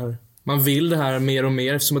så här, man vill det här mer och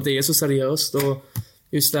mer eftersom att det är så seriöst och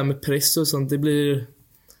just det här med press och sånt, det blir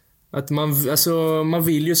att man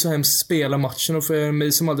vill ju så hemskt spela matchen, och för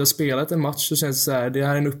mig som aldrig har spelat en match så känns det så här, det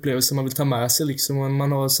här är en upplevelse man vill ta med sig liksom, och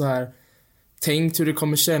man har så här tänkt hur det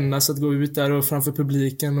kommer kännas att gå ut där och framför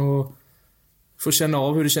publiken och få känna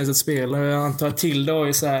av hur det känns att spela. Jag antar att Tilde har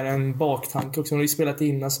ju så här en baktanke också, hon har ju spelat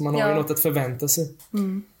innan så man har ju något att förvänta sig.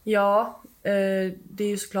 Ja, det är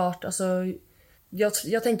ju såklart, alltså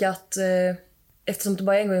jag tänker att eftersom det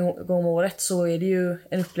bara är en gång om året så är det ju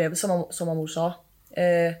en upplevelse som Amor sa.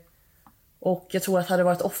 Och jag tror att hade det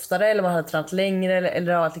varit oftare eller man hade tränat längre eller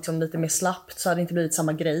det hade varit liksom lite mer slappt så hade det inte blivit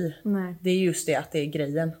samma grej. Nej. Det är just det att det är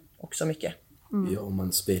grejen också mycket. Ja,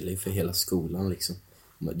 man spelar ju för hela skolan liksom.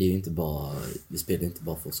 Det är ju inte bara, vi spelar inte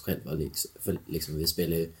bara för oss själva liksom, vi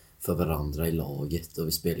spelar ju för varandra i laget och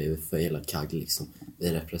vi spelar ju för hela KAG liksom.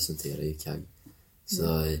 Vi representerar ju KAG. Så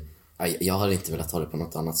jag hade inte velat ha det på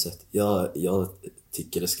något annat sätt. Jag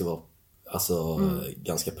tycker det ska vara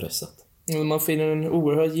ganska pressat. Man finner en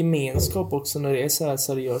oerhörd gemenskap också när det är så här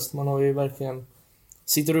seriöst. Man har ju verkligen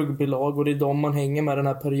sitt rugbylag och det är de man hänger med den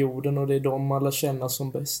här perioden och det är de man lär känna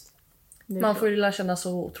som bäst. Man får ju lära känna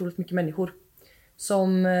så otroligt mycket människor.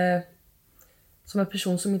 Som en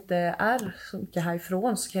person som inte är så mycket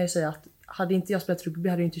härifrån så kan jag säga att hade inte jag spelat rugby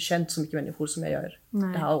hade jag inte känt så mycket människor som jag gör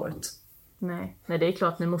det här året. Nej, det är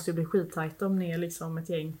klart, ni måste ju bli skittajta om ni är liksom ett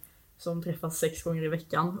gäng som träffas 6 gånger i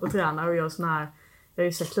veckan och tränar och gör sån här. Jag har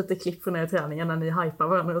ju sett lite klipp från er träningen när ni hypar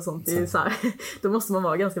varandra och sånt. Det är ju så här, då måste man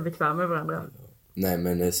vara ganska bekväm med varandra. Nej,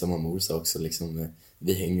 men som Amor sa också, liksom,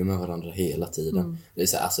 vi hänger med varandra hela tiden. Det är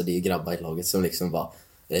så här, alltså det är grabbar i laget som liksom bara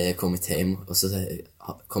kommit hem och så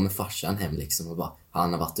kommer farsan hem liksom och bara,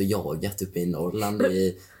 han har varit och jagat uppe i Norrland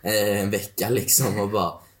i en vecka liksom och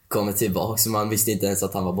bara kommer tillbaka, så man visste inte ens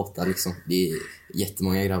att han var borta liksom. Det är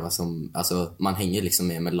jättemånga grabbar som, alltså man hänger liksom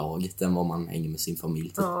mer med laget än vad man hänger med sin familj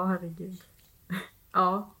typ. Ja, herregud.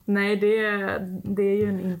 Ja, nej det är ju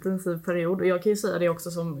en intensiv period och jag kan ju säga det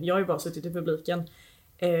också, som jag har ju bara suttit i publiken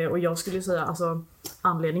och jag skulle säga, alltså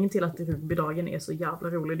anledningen till att rugbydagen är så jävla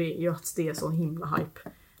rolig, det är ju att det är så himla hype.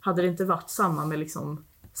 Hade det inte varit samma med liksom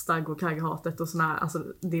stagg- och kagghatet och sådär, alltså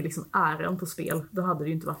det är liksom äran på spel, då hade det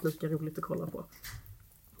ju inte varit lika roligt att kolla på.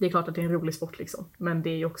 Det är klart att det är en rolig sport liksom, men det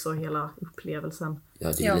är ju också hela upplevelsen.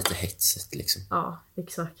 Ja, det är lite hetsigt liksom. Ja,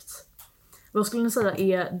 exakt. Vad skulle ni säga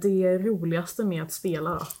är det roligaste med att spela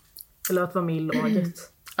då? Eller att vara med i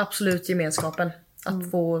laget? Absolut gemenskapen.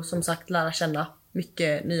 Att få, som sagt, lära känna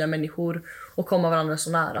mycket nya människor och komma varandra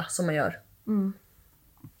så nära som man gör.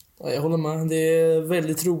 Ja, jag håller med. Det är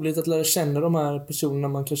väldigt roligt att lära känna de här personerna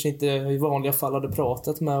man kanske inte i vanliga fall hade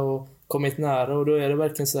pratat med och kommit nära. Och då är det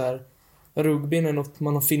verkligen så här, rugbyn är något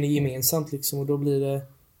man finner gemensamt liksom, och då blir det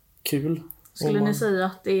kul. Skulle ni säga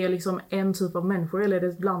att det är liksom en typ av människor, eller är det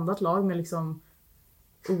ett blandat lag med liksom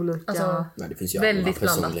olika... Alltså, Nej, det finns ju väldigt alla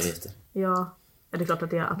personligheter. Ja, det är klart att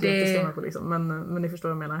det är atletiska människor liksom, men ni förstår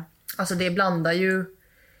vad jag menar. Alltså det blandar ju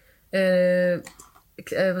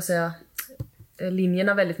vad säger jag,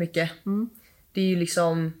 linjerna väldigt mycket. Det är ju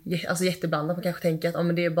liksom alltså jätteblandat. Man kanske tänker att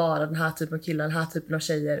men det är bara den här typen av killar, den här typen av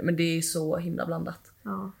tjejer, men det är så himla blandat.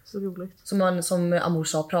 Ja, så roligt. Så man, som Amor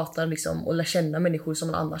sa, pratar liksom och lär känna människor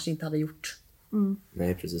som man annars inte hade gjort.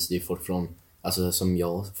 Nej, precis. Det är folk från, alltså som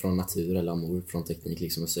jag, från natur, eller Amor från teknik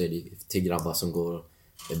liksom, och så är det till grabbar som går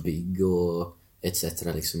bygg och etc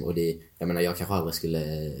liksom. Och det, jag menar, jag kanske aldrig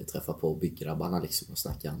skulle träffa på bygggrabbarna liksom och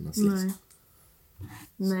snacka annars liksom.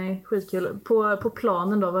 Nej, skitkul. På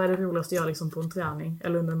planen då, vad är det roligaste att göra liksom på en träning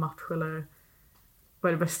eller under en match, eller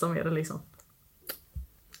vad är det bästa med det liksom?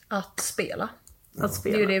 Att spela. Att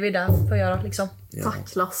spela. Det är ju det vi är där för att göra liksom.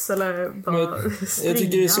 Tacklas eller bara jag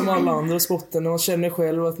tycker det är som alla andra sporter, när man känner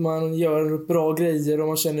själv att man gör bra grejer och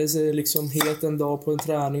man känner sig liksom helt en dag på en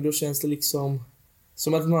träning, då känns det liksom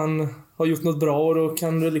som att man har gjort något bra, och då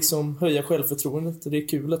kan det liksom höja självförtroendet, och det är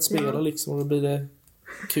kul att spela liksom, och då blir det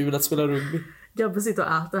kul att spela rugby. Gabbe sitter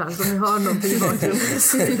och äter här, så ni hör någonting i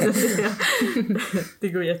bakgrunden. Det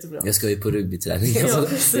går jättebra. Jag ska ju på rugbyträning,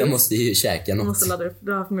 jag måste ju käka något. Jag måste ladda upp.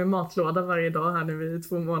 Du har haft med matlåda varje dag här nu i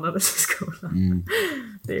 2 månader i skolan.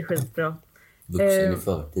 Det är skitbra. Vuxen i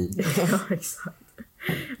förtid. Ja, exakt.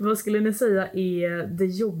 Vad skulle ni säga är det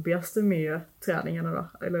jobbigaste med träningarna då?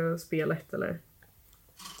 Eller spelet, eller?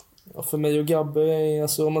 Ja, för mig och Gabbe,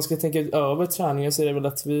 alltså, om man ska tänka över träningen, så är det väl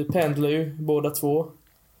att vi pendlar ju båda två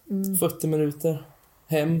 40 minuter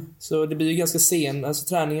hem, så det blir ju ganska sen, alltså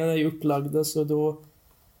träningarna är ju upplagda, så då,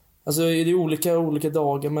 alltså är det olika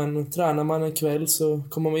dagar, men tränar man en kväll så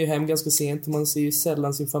kommer man ju hem ganska sent, och man ser ju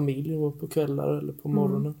sällan sin familj på kvällar eller på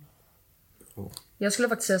morgonen. Jag skulle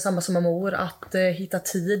faktiskt säga samma som Amor, att hitta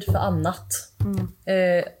tid för annat.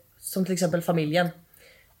 Som till exempel familjen.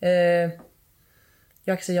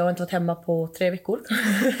 Jag har inte varit hemma på 3 veckor.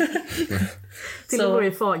 Till och med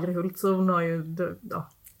i Fagerhult, så hon har ju... Ja.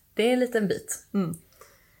 Det är en liten bit.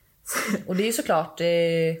 Och det är ju såklart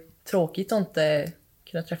tråkigt att inte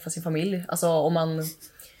kunna träffa sin familj. Alltså om man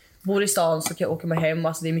bor i stan så åker man hem.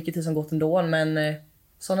 Alltså det är mycket tid som gått ändå, men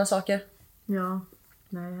sådana saker. Ja,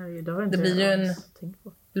 nej herregud, det har inte det blir ju tänkt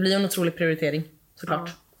på. Det blir en otrolig prioritering, såklart.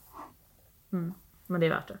 Ja. Men det är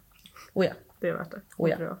värt det. Oh ja. Det är värt det. Oh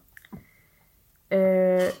ja.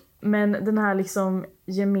 Men den här liksom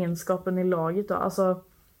gemenskapen i laget då, alltså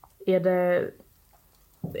är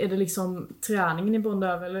det liksom träningen i bond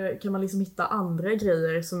över, eller kan man liksom hitta andra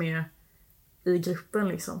grejer som är i gruppen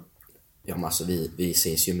liksom? Ja, men alltså vi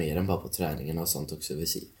ses ju mer än bara på träningarna och sånt också. Vi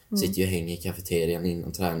sitter ju och hänger i kafeterian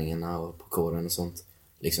innan träningarna och på kåren och sånt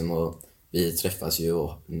liksom, och vi träffas ju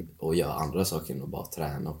och gör andra saker än att bara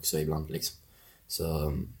träna också ibland liksom.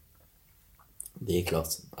 Så det är klart,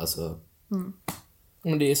 alltså.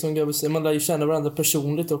 Men det är som Gabbe säger, man lär ju känna varandra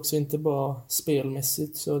personligt också, inte bara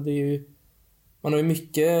spelmässigt, så det är ju, man har ju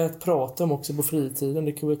mycket att prata om också på fritiden.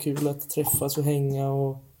 Det kan vara kul att träffas och hänga,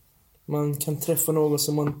 och man kan träffa någon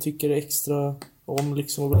som man tycker är extra om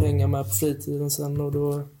liksom, och vill hänga med på fritiden sen, och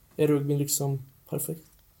då är rugbyn liksom perfekt.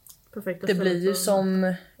 Det blir ju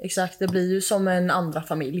som, exakt, det blir ju som en andra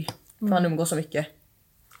familj. För man umgår så mycket.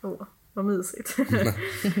 Vad mysigt.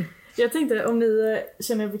 Jag tänkte om ni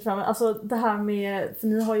känner er bekväma, alltså det här med, för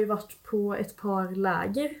ni har ju varit på ett par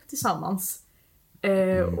läger tillsammans.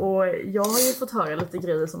 Och jag har ju fått höra lite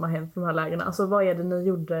grejer som har hänt på de här lägerna. Alltså vad är det ni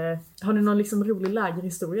gjorde? Har ni någon liksom rolig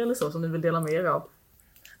lägerhistoria eller så som ni vill dela med er av?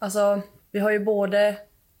 Alltså vi har ju både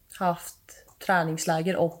haft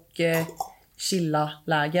träningsläger och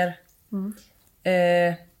chilla-läger.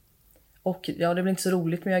 Och ja, det blir inte så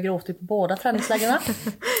roligt, men jag gråter på båda träningslägerna.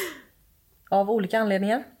 Av olika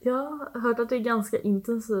anledningar. Jag har hört att det är ganska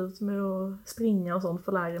intensivt med att springa och sånt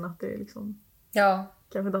för lägren, att det är liksom... Ja.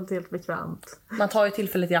 Kanske inte alltid helt bekvämt. Man tar ju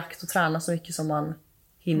tillfället i akt och tränar så mycket som man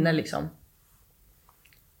hinner liksom.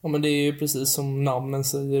 Ja, men det är ju precis som namnen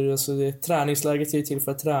säger. Alltså träningsläget är ju till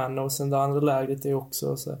för att träna och sen det andra läget är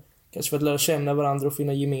också så här, kanske för att lära känna varandra och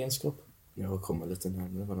finna gemenskap. Ja, och komma lite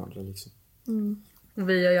närmare varandra liksom.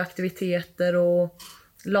 Vi har ju aktiviteter och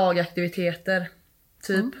lagaktiviteter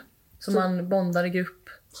typ. Så man bondar i grupp.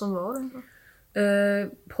 Som var det?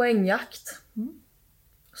 Poängjakt.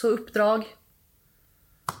 Så uppdrag.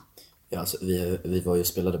 Ja, alltså, vi var ju och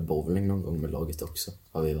spelade bowling någon gång med laget också.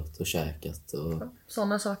 Har vi varit och käkat och...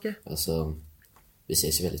 Sådana saker. Alltså, vi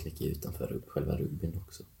ses ju väldigt mycket utanför själva rugbyn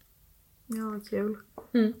också. Ja, kul.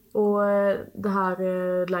 Och det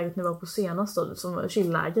här läget ni var på senast då, som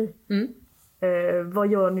chillläger.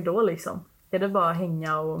 Vad gör ni då liksom? Är det bara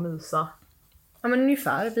hänga och mysa? Ja, men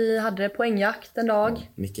ungefär. Vi hade poängjakt en dag. Ja,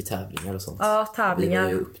 mycket tävlingar och sånt. Ja, tävlingar.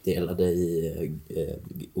 Vi var ju uppdelade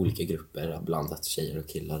i olika grupper, blandat tjejer och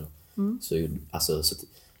killar. Så, alltså,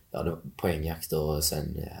 det var poängjakt och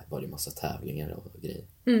sen var det massa tävlingar och grejer.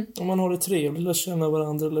 Om man har det trevligt, lär känna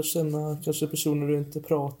varandra, lär känna kanske personer du inte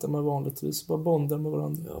pratar med vanligtvis, bara bondar med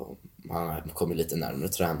varandra. Ja, man kommer lite närmare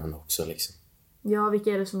tränarna också liksom. Ja, vilka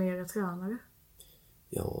är det som är era tränare?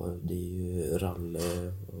 Ja, det är ju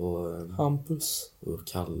Ralle och Hampus och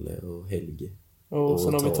Kalle och Helge. Och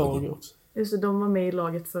sen har vi Tage också. Just det, de var med i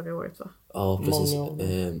laget förra året va? Ja, precis.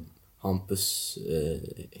 Hampus,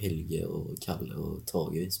 Helge och Kalle och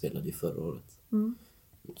Tage spelade ju förra året.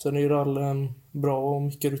 Sen är ju Ralle en bra och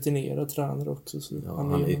mycket rutinerad tränare också. Så ja,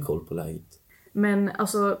 han är ju koll på läget. Men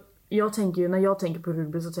alltså, jag tänker ju, när jag tänker på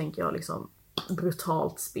rugby så tänker jag liksom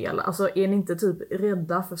brutalt spel. Alltså är ni inte typ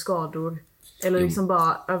rädda för skador? Eller liksom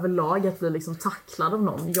bara överlag att bli liksom tacklad av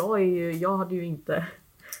någon? Jag hade ju inte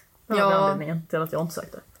anledningen till att jag inte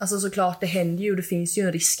sökte. Alltså såklart, det händer ju. Det finns ju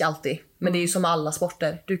en risk alltid. Men det är ju som alla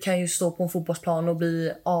sporter. Du kan ju stå på en fotbollsplan och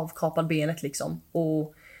bli avkapad benet liksom.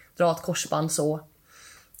 Och dra ett korsband så.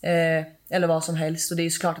 Eller vad som helst. Och det är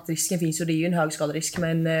ju såklart att risken finns. Och det är ju en hög skaderisk.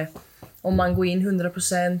 Men om man går in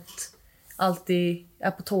 100%, alltid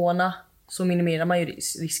är på tårna, så minimerar man ju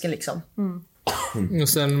risken liksom. Och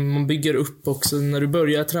sen man bygger upp också. När du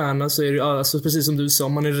börjar träna så är det alltså, precis som du sa,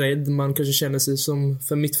 man är rädd. Man kanske känner sig som,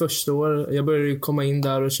 för mitt första år, jag började komma in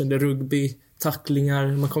där och kände rugby, tacklingar,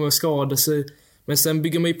 man kommer att skada sig. Men sen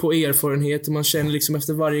bygger man ju på erfarenhet och man känner liksom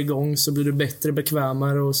efter varje gång så blir du bättre,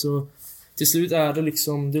 bekvämare och så till slut är det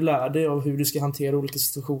liksom, du lär dig av hur du ska hantera olika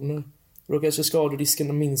situationer. Och då kanske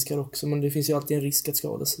skaderisken minskar också, men det finns ju alltid en risk att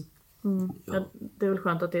skada sig. Ja, det är väl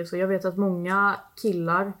skönt att det är så. Jag vet att många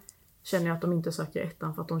killar känner att de inte söker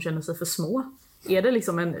ettan för att de känner sig för små. Är det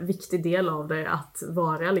liksom en viktig del av det att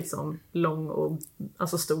vara liksom lång och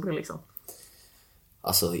alltså stor liksom?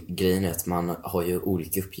 Alltså grejen är att man har ju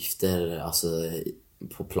olika uppgifter alltså,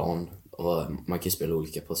 på plan och man kan ju spela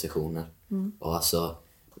olika positioner. Och alltså,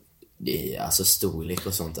 det är, alltså storlek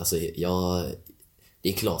och sånt, alltså det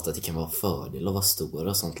är klart att det kan vara fördel att vara stor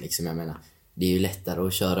och sånt liksom. Jag menar, det är ju lättare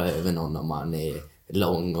att köra över någon om man är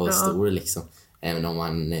lång och stor liksom. Även om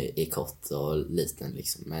man är kort och liten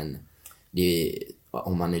liksom. Men det är,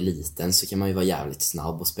 om man är liten så kan man ju vara jävligt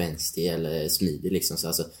snabb och spänstig eller smidig liksom. Så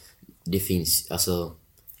alltså, det finns alltså...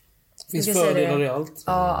 Det finns fördelar i allt.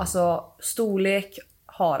 Ja, alltså storlek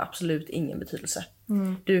har absolut ingen betydelse.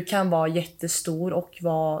 Du kan vara jättestor och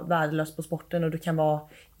vara värdelös på sporten. Och du kan vara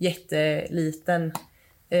jätteliten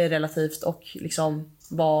relativt och liksom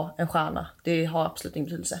vara en stjärna. Det har absolut ingen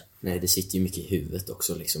betydelse. Nej, det sitter ju mycket i huvudet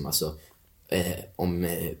också liksom. Alltså, om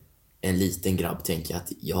en liten grabb tänker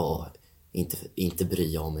att jag inte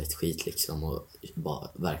bryr om ett skit liksom och bara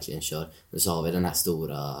verkligen kör. Men så har vi den här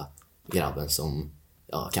stora grabben som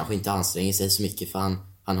kanske inte anstränger sig så mycket, för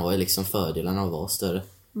han har ju liksom fördelen av att vara större.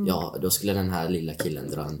 Ja, då skulle den här lilla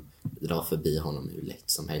killen dra förbi honom hur lätt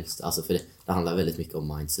som helst. Alltså för det handlar väldigt mycket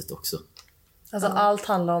om mindset också. Alltså allt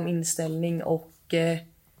handlar om inställning och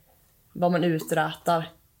vad man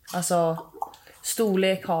uträtar. Alltså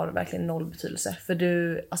storlek har verkligen noll betydelse.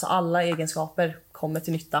 För alltså alla egenskaper kommer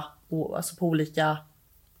till nytta alltså på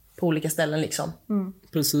olika ställen liksom.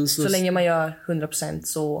 Precis. Så länge man gör 100%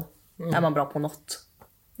 så är man bra på något.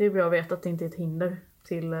 Det är bra att veta att det inte är ett hinder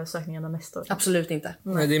till sökningarna nästa år. Absolut inte.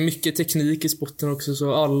 Nej, det är mycket teknik i sporten också,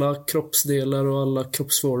 så alla kroppsdelar och alla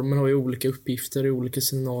kroppsformer har ju olika uppgifter i olika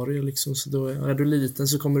scenarier liksom. Så då är du liten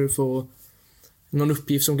så kommer du få någon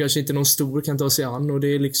uppgift som kanske inte någon stor kan ta sig an, och det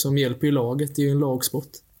är liksom hjälper ju laget, det är ju en lagsport.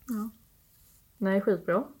 Ja. Nej,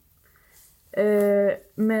 skitbra.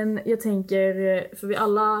 Men jag tänker, för vi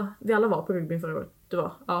alla var på rugbyn förra året. Du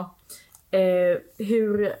var? Ja.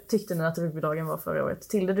 Hur tyckte ni att rugbydagen var förra året?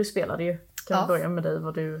 Tilde, du spelade ju. Kan vi börja med dig?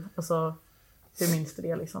 Hur minns du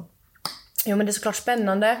det liksom? Jo, men det är såklart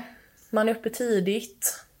spännande. Man är uppe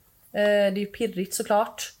tidigt. Det är ju pirrigt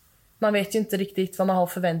såklart. man vet ju inte riktigt vad man har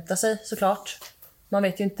att förvänta sig såklart. Man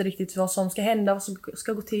vet ju inte riktigt vad som ska hända, vad som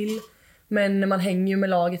ska gå till. Men man hänger ju med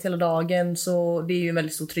laget hela dagen så det är ju en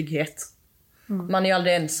väldigt stor trygghet. Man är ju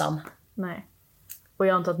aldrig ensam. Nej. Och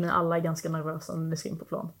jag antar att ni alla är ganska nervösa när ni ska in på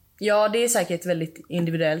plan. Ja, det är säkert väldigt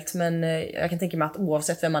individuellt men jag kan tänka mig att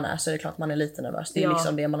oavsett vem man är så är det klart man är lite nervös. Det är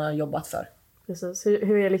liksom det man har jobbat för. Precis.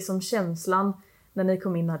 Hur är liksom känslan när ni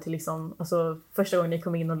kom in här till liksom, alltså första gången ni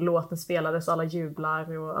kom in och låten spelades och alla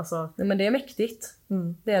jublar och alltså... Nej, men det är mäktigt.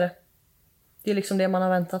 Det är det. Det är liksom det man har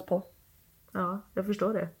väntat på. Ja, jag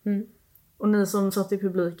förstår det. Och ni som satt i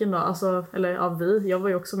publiken då, alltså, eller ja, jag var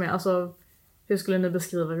ju också med. Alltså, hur skulle ni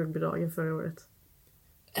beskriva rugbydagen förra året?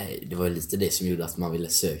 Det var ju lite det som gjorde att man ville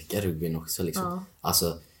söka rugbyn också liksom. Ja.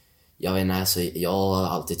 Alltså, jag vet inte, alltså, jag har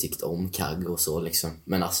alltid tyckt om kagg och så liksom.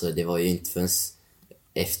 Men alltså det var ju inte förrän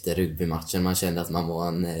efter rugbymatchen man kände att man var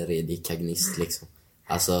en redig kagnist liksom.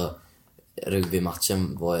 Alltså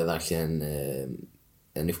rugbymatchen var ju verkligen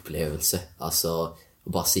en upplevelse. Alltså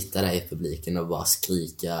att bara sitta där i publiken och bara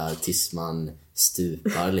skrika tills man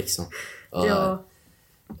stupar liksom.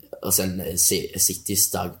 Och sen sitter ju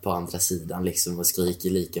Stagg på andra sidan liksom och skriker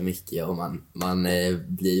lika mycket och man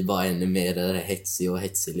blir bara ännu mer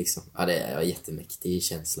hetsig liksom. Ja, det är en jättemäktig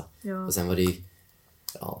känsla. Ja. Och sen var det ju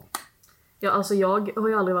Ja, alltså jag har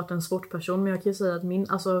ju aldrig varit en sportperson men jag kan ju säga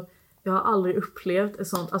att jag har aldrig upplevt ett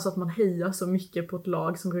sånt, alltså att man hejar så mycket på ett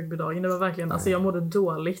lag som rugbydagen. Det var verkligen, alltså jag mådde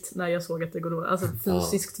dåligt när jag såg att det går dåligt, alltså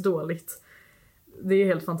fysiskt dåligt. Det är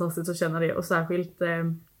helt fantastiskt att känna det och särskilt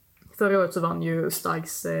förra året så vann ju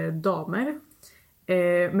Stags damer.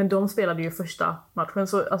 Men de spelade ju första matchen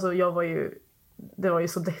så alltså det var ju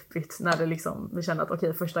så deppigt när det liksom, vi kände att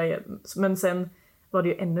okej, första är, men sen var det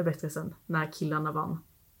ju ännu bättre sen när killarna vann.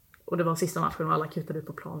 Och det var sista matchen och alla kuttade ut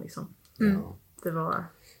på plan liksom. Det var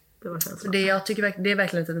känslan. Jag tycker det är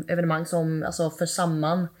verkligen ett evenemang som alltså för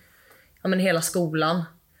samman hela skolan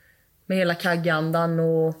med hela kaggandan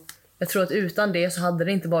och jag tror att utan det så hade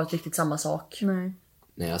det inte varit riktigt samma sak.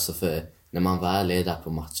 Nej, alltså för när man väl är där på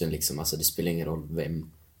matchen liksom, alltså det spelar ingen roll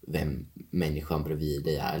vem människan bredvid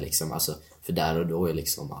dig är liksom, alltså för där och då är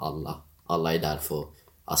liksom alla är där för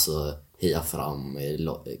alltså heja fram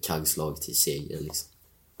Kaggs lag till seger liksom.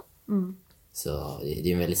 Så det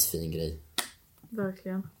är en väldigt fin grej.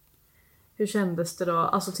 Verkligen. Hur kändes det då?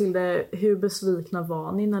 Alltså hur besvikna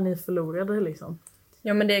var ni när ni förlorade liksom?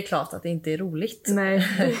 Ja, men det är klart att det inte är roligt. Nej,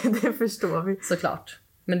 det förstår vi. Såklart.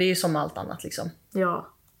 Men det är ju som allt annat liksom.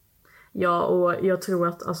 Ja, och jag tror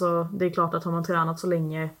att alltså, det är klart att har man tränat så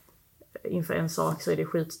länge inför en sak så är det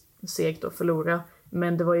skitsegt att förlora.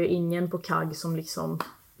 Men det var ju ingen på Kagg som liksom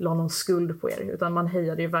la någon skuld på er. Utan man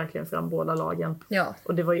hejade ju verkligen fram båda lagen. Ja.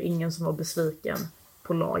 Och det var ju ingen som var besviken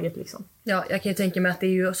på laget liksom. Ja, jag kan ju tänka mig att det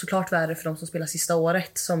är ju såklart värre för de som spelar sista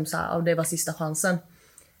året. Som så här, det var sista chansen.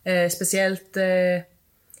 Speciellt...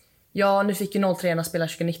 nu fick ju 03 spela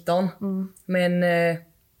 2019. Men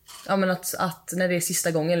att när det är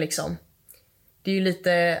sista gången liksom. Det är ju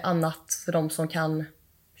lite annat för de som kan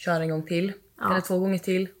köra en gång till. Ja. Eller 2 gånger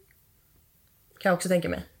till. Kan jag också tänka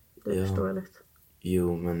mig. Det är förståeligt.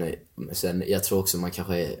 Jo, men sen, jag tror också man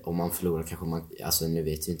kanske, om man förlorar kanske man, alltså nu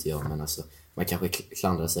vet ju inte jag, men alltså man kanske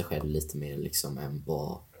klandrar sig själv lite mer liksom än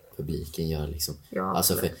vad publiken gör liksom. Ja,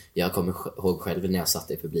 alltså för jag kommer ihåg själv när jag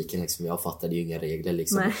satt i publiken liksom, jag fattade ju inga regler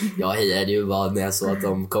liksom. Nej. Jag hejade ju bara när jag såg att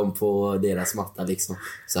de kom på deras matta liksom.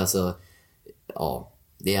 Så alltså,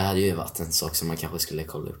 det hade ju varit en sak som man kanske skulle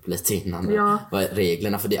kolla upp lite innan. Ja.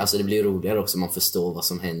 Reglerna, för det blir ju roligare också om man förstår vad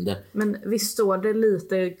som händer. Men visst står det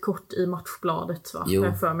lite kort i matchbladet va? Jo, det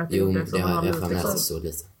har jag för mig att det står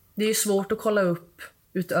lite. Det är ju svårt att kolla upp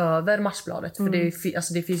utöver matchbladet. För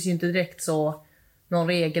det finns ju inte direkt så någon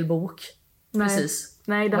regelbok. Nej. Precis.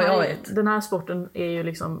 Nej, den här sporten är ju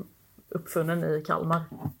liksom uppfunnen i Kalmar.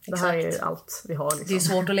 Det här är allt vi har liksom. Det är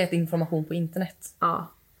svårt att leta information på internet.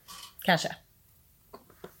 Ja. Kanske.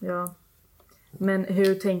 Ja. Men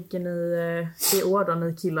hur tänker ni i år då,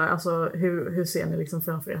 ni killar? Alltså hur ser ni liksom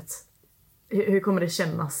framför er? Hur kommer det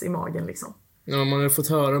kännas i magen liksom? Ja, man har fått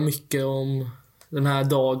höra mycket om den här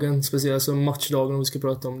dagen, speciellt som matchdagen om vi ska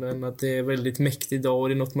prata om den, att det är väldigt mäktig dag och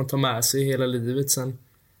det är något man tar med sig hela livet sen.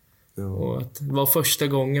 Ja. Och att det var första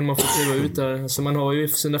gången man får kliva ut där. Alltså man har ju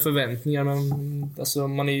sina förväntningar, alltså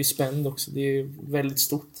man är ju spänd också. Det är väldigt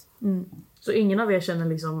stort. Så ingen av er känner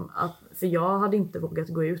liksom att, för jag hade inte vågat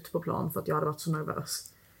gå ut på plan för att jag hade varit så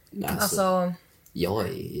nervös. Alltså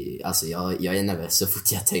jag är nervös så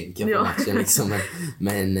fort jag tänker på matchen liksom,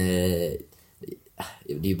 men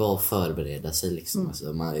det är ju bara att förbereda sig liksom.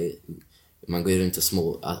 Alltså, man går ju runt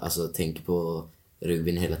och tänker på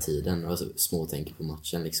rugbyn hela tiden och tänker på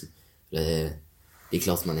matchen liksom. Det är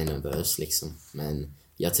klart man är nervös liksom, men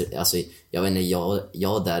jag vet inte,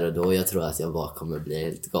 jag där och då, jag tror att jag bara kommer bli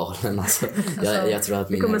helt galen. Alltså, jag tror att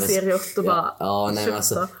du kommer se rött och bara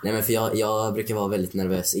nej men för jag brukar vara väldigt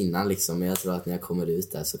nervös innan liksom, men jag tror att när jag kommer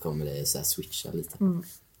ut där så kommer det så här switcha lite.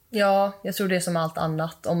 Ja, jag tror det är som allt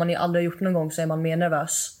annat. Om man aldrig har gjort någon gång så är man mer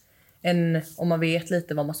nervös än om man vet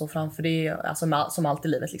lite vad man står framför. Det är alltså som allt i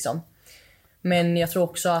livet liksom. Men jag tror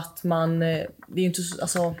också att det är inte,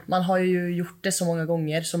 alltså, man har ju gjort det så många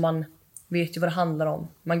gånger så man vet ju vad det handlar om.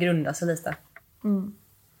 Man grundar sig lite.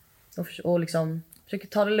 Och liksom försöker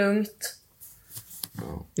ta det lugnt.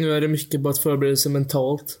 Nu är det mycket bara att förbereda sig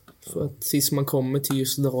mentalt. För att tills man kommer till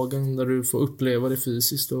just dagen där du får uppleva det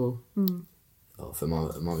fysiskt. Och... Ja, för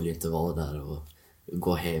man vill ju inte vara där och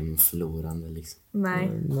gå hem förlorande liksom. Nej.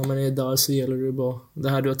 När man är där så gäller det bara det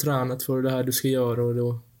här du har tränat för, det här du ska göra, och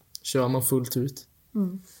då kör man fullt ut.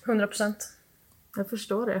 100%. Jag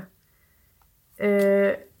förstår det.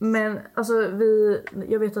 Men alltså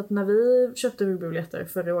jag vet att när vi köpte rugbybiljetter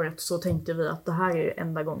förra året så tänkte vi att det här är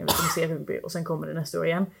enda gången vi kommer se rugby och sen kommer det nästa år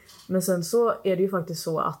igen. Men sen så är det ju faktiskt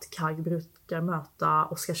så att KAG brukar möta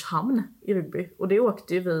Oskarshamn i rugby, och det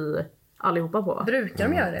åkte ju vi allihopa på. Brukar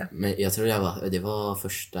de göra det? Men jag tror det var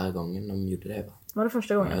första gången de gjorde det, va? Var det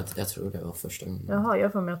första gången? Ja, jag tror det var första gången. Jaha,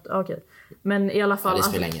 jag får med att okej. Men i alla fall. Ja, det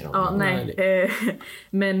spelar ingen roll. Ja, nej.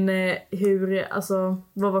 Men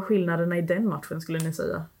vad var skillnaderna i den matchen skulle ni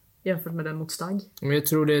säga jämfört med den mot Stag? Men jag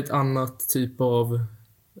tror det är ett annat typ av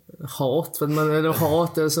hat, för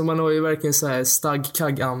att alltså man har ju verkligen så här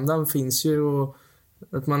Stag-Kagg-andan finns ju, och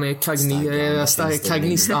att man är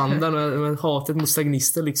Kagnistandan, men hatet mot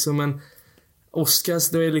stagnister liksom. Men Oskars,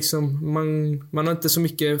 det är liksom man har inte så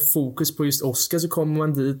mycket fokus på just Oskar, så kommer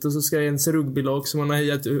man dit och så ska ens rugbylag som man har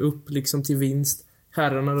hejat upp liksom till vinst,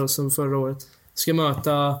 herrarna då som förra året ska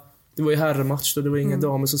möta. Det var ju herrematch då, det var inga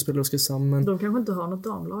damer som spelade Oskarshamn, men de kanske inte har något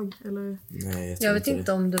damlag eller. Nej, jag vet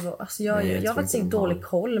inte om det var, alltså jag har faktiskt inte dålig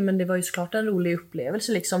koll, men det var ju såklart en rolig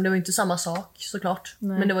upplevelse liksom. Det var ju inte samma sak såklart.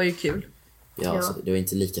 Nej. Men det var ju kul. Ja. Alltså, det var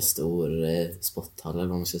inte lika stor sporthall eller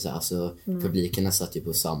vad man ska säga. Alltså, publikerna satt ju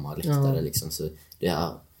på samma läktare liksom, så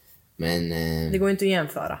men det går inte att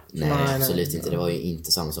jämföra. Nej, absolut inte. Det var ju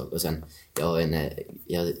inte samma sak. Och sen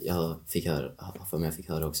jag fick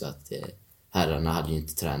höra också att herrarna hade ju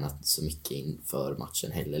inte tränat så mycket inför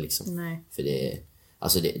matchen heller liksom. Nej. För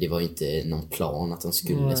det var ju inte någon plan att de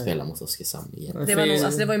skulle spela mot Oskarshamn igen.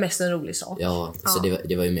 Det var ju mest en rolig sak. Ja, så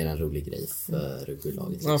det var ju mer en rolig grej för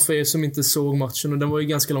rugbylaget. Ja, för er som inte såg matchen, och den var ju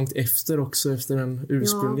ganska långt efter den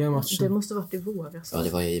ursprungliga matchen. Det måste varit i vår. Ja, det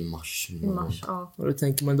var ju i mars. Ja. Och då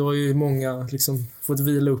tänker man, då har ju många liksom fått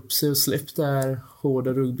vila upp sig och släppt det här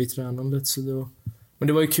hårda rugbytränandet, så då. Men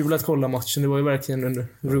det var ju kul att kolla matchen. Det var ju verkligen en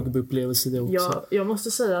rugbyupplevelse det också. Ja, jag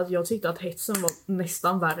måste säga att jag tyckte att hetsen var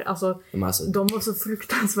nästan värre. Alltså, de var så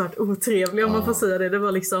fruktansvärt otrevliga om man får säga det. Det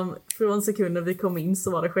var liksom, från sekunden vi kom in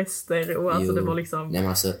så var det gester och alltså det var liksom. Nej, men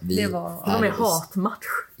alltså, det var mer hatmatch.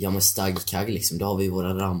 Ja, men Stag-Kagg liksom, då har vi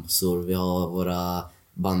våra ramsor, vi har våra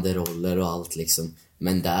banderoller och allt liksom.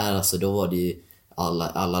 Men där alltså, då var det ju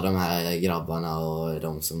alla de här grabbarna och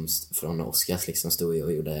de som från Oskars liksom stod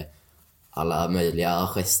och gjorde alla möjliga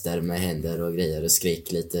gester med händer och grejer och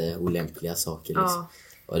skrek lite olämpliga saker liksom.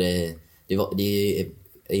 Och det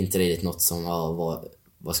är inte riktigt något som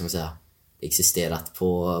vad ska man säga, existerat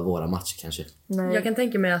på våra matcher kanske. Nej. Jag kan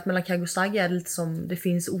tänka mig att mellan KAG och Stag är det lite som det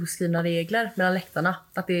finns oskrivna regler mellan läktarna,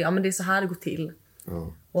 att det är så här det går till.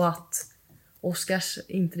 Och att Oskars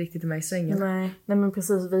inte riktigt är med i svängen. Nej men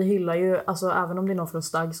precis, vi hyllar ju, alltså även om det är någon från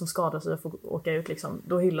Stag som skadar sig och får åka ut liksom,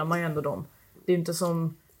 då hyllar man ju ändå dem. Det är inte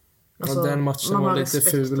som alltså, den matchen var lite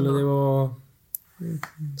ful. Det var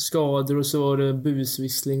skador och så var det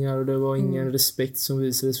busvisslingar och det var ingen respekt som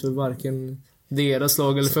visades för varken deras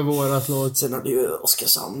lag eller för vårat lag. Sen hade ju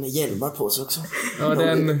Oskarshamn hjälmar på sig också. Ja,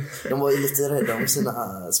 de var ju lite rädda om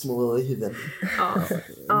sina små huvuden.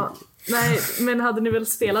 Ja. Nej, men hade ni väl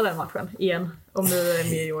spelat den matchen igen om ni är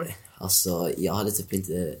med i år? Alltså, jag hade typ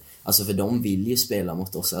inte. Alltså, för de vill ju spela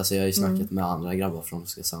mot oss. Alltså, jag har ju snackat med andra grabbar från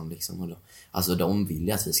Oskarshamn liksom, och då, alltså de vill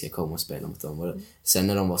ju att vi ska komma och spela mot dem. Och sen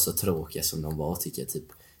när de var så tråkiga som de var, tycker jag typ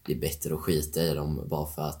det är bättre att skita i dem bara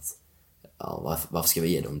för att varför ska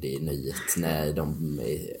vi ge dem det nöjet när de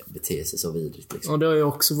beter sig så vidrigt liksom. Ja, det har jag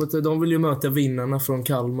också fått. De vill ju möta vinnarna från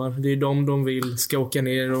Kalmar. Det är de vill ska åka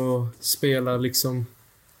ner och spela liksom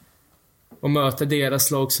och möta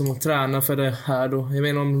deras lag som tränar för det här då. Jag vet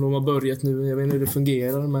inte om de har börjat nu, jag vet inte hur det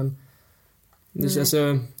fungerar, men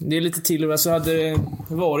det är lite till. Alltså hade det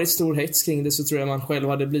varit stor hets kring det så tror jag man själv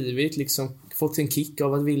hade blivit liksom, fått en kick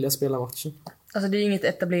av att vilja spela matchen. Alltså det är inget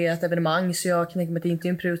etablerat evenemang, så jag kan tänka mig att det inte är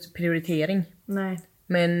en prioritering. Nej.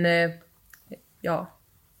 Men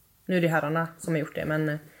Nu är det herrarna som har gjort det,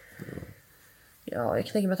 men ja, jag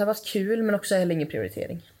kan tänka mig att det har varit kul, men också heller ingen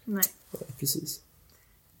prioritering. Nej. Ja, precis.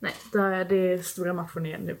 Nej, det är stora matchen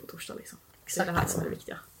igen nu på torsdag liksom. Exakt. Det är det här som är det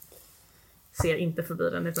viktiga. Ser inte förbi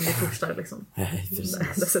den, utan det är torsdag liksom. Nej, precis.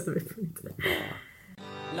 Där sätter vi punkt.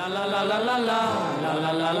 La la la la la la la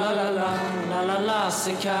la la la la la la la la.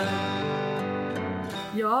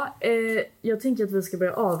 Ja, jag tänker att vi ska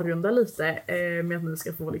börja avrunda lite med att ni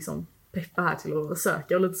ska få liksom peppa här till att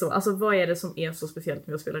söka och lite så. Alltså vad är det som är så speciellt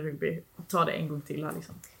med att spela rugby? Ta det en gång till här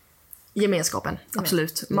liksom. Gemenskapen,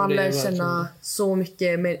 absolut. Man lär känna så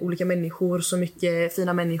mycket med olika människor, så mycket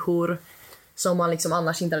fina människor som man liksom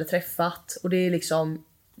annars inte hade träffat. Och det är liksom,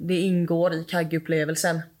 det ingår i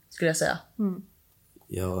kaggupplevelsen, skulle jag säga. Mm.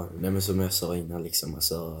 Ja, nej, men som jag sa innan liksom,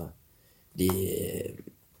 alltså det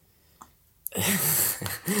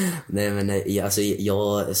nej men alltså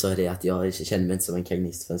jag sa det att jag kände mig inte som en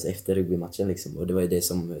kagnist förrän efter rugbymatchen liksom, och det var ju det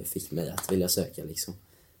som fick mig att vilja söka liksom.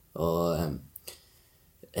 Och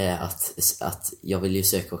att jag ville ju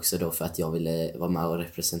söka också då för att jag ville vara med och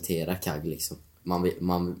representera KAG liksom.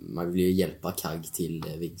 Man vill ju hjälpa KAG till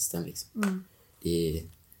vinsten liksom. Mm. Det är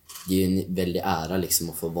ju en väldig ära liksom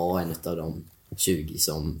att få vara en av de 20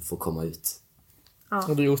 som får komma ut. Ja.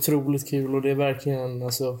 Och det är otroligt kul, och det är verkligen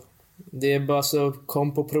alltså, det är bara så,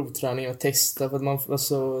 kom på provträning och testa, för att man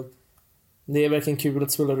alltså, det är verkligen kul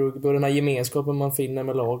att spela rugby, och den här gemenskapen man finner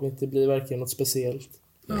med laget, det blir verkligen något speciellt.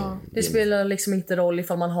 Ja, det spelar liksom inte roll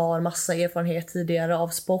ifall man har massa erfarenhet tidigare av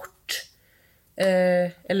sport.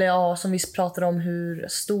 Eller ja, som vi pratade om, hur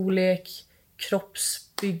storlek,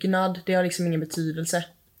 kroppsbyggnad, det har liksom ingen betydelse.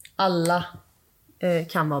 Alla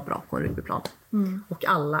kan vara bra på en rugbyplan. Mm. Och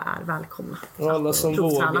alla är välkomna. Och alla som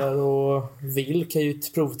vågar och vill kan ju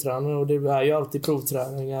provträna, och det är ju alltid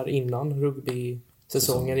provträningar innan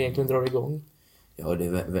rugby-säsongen egentligen drar igång. Ja, det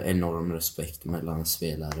är enorm respekt mellan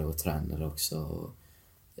spelare och tränare också. Och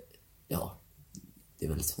ja, det är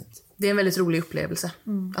väldigt fint. Det är en väldigt rolig upplevelse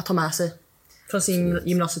att ta med sig från sin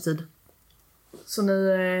gymnasietid. Så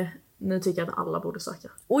ni tycker att alla borde söka?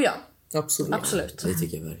 Oh ja, absolut. Det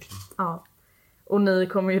tycker jag verkligen. Ja. Och ni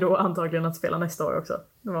kommer ju då antagligen att spela nästa år också.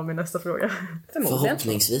 Det var min nästa fråga.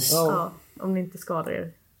 Förhoppningsvis. Ja, om ni inte skadar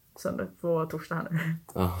er sönder på torsdag här nu.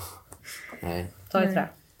 Ja. Nej. Ta i trä.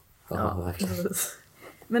 Ja, verkligen.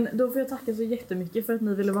 Men då får jag tacka så jättemycket för att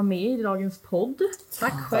ni ville vara med i dagens podd.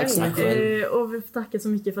 Tack själv. Och vi får tacka så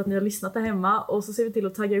mycket för att ni har lyssnat där hemma. Och så ser vi till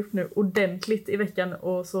att tagga upp nu ordentligt i veckan.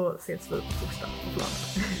 Och så ses vi på torsdag.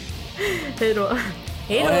 Hej då.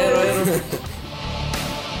 Hej då.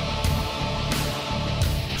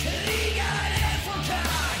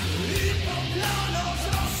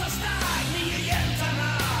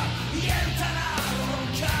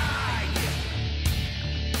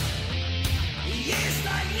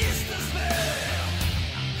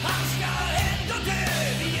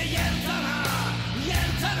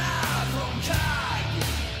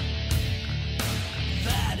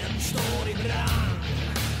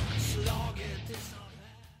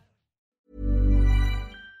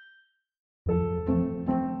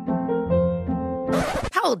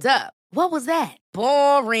 Hold up. What was that?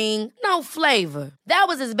 Boring. No flavor. That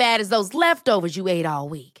was as bad as those leftovers you ate all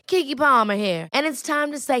week. Keke Palmer here, and it's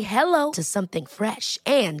time to say hello to something fresh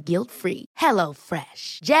and guilt-free. Hello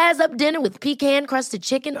Fresh. Jazz up dinner with pecan-crusted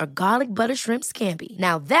chicken or garlic butter shrimp scampi.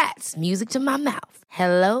 Now that's music to my mouth.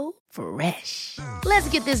 Hello Fresh. Let's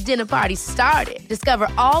get this dinner party started. Discover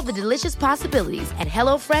all the delicious possibilities at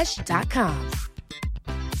hellofresh.com.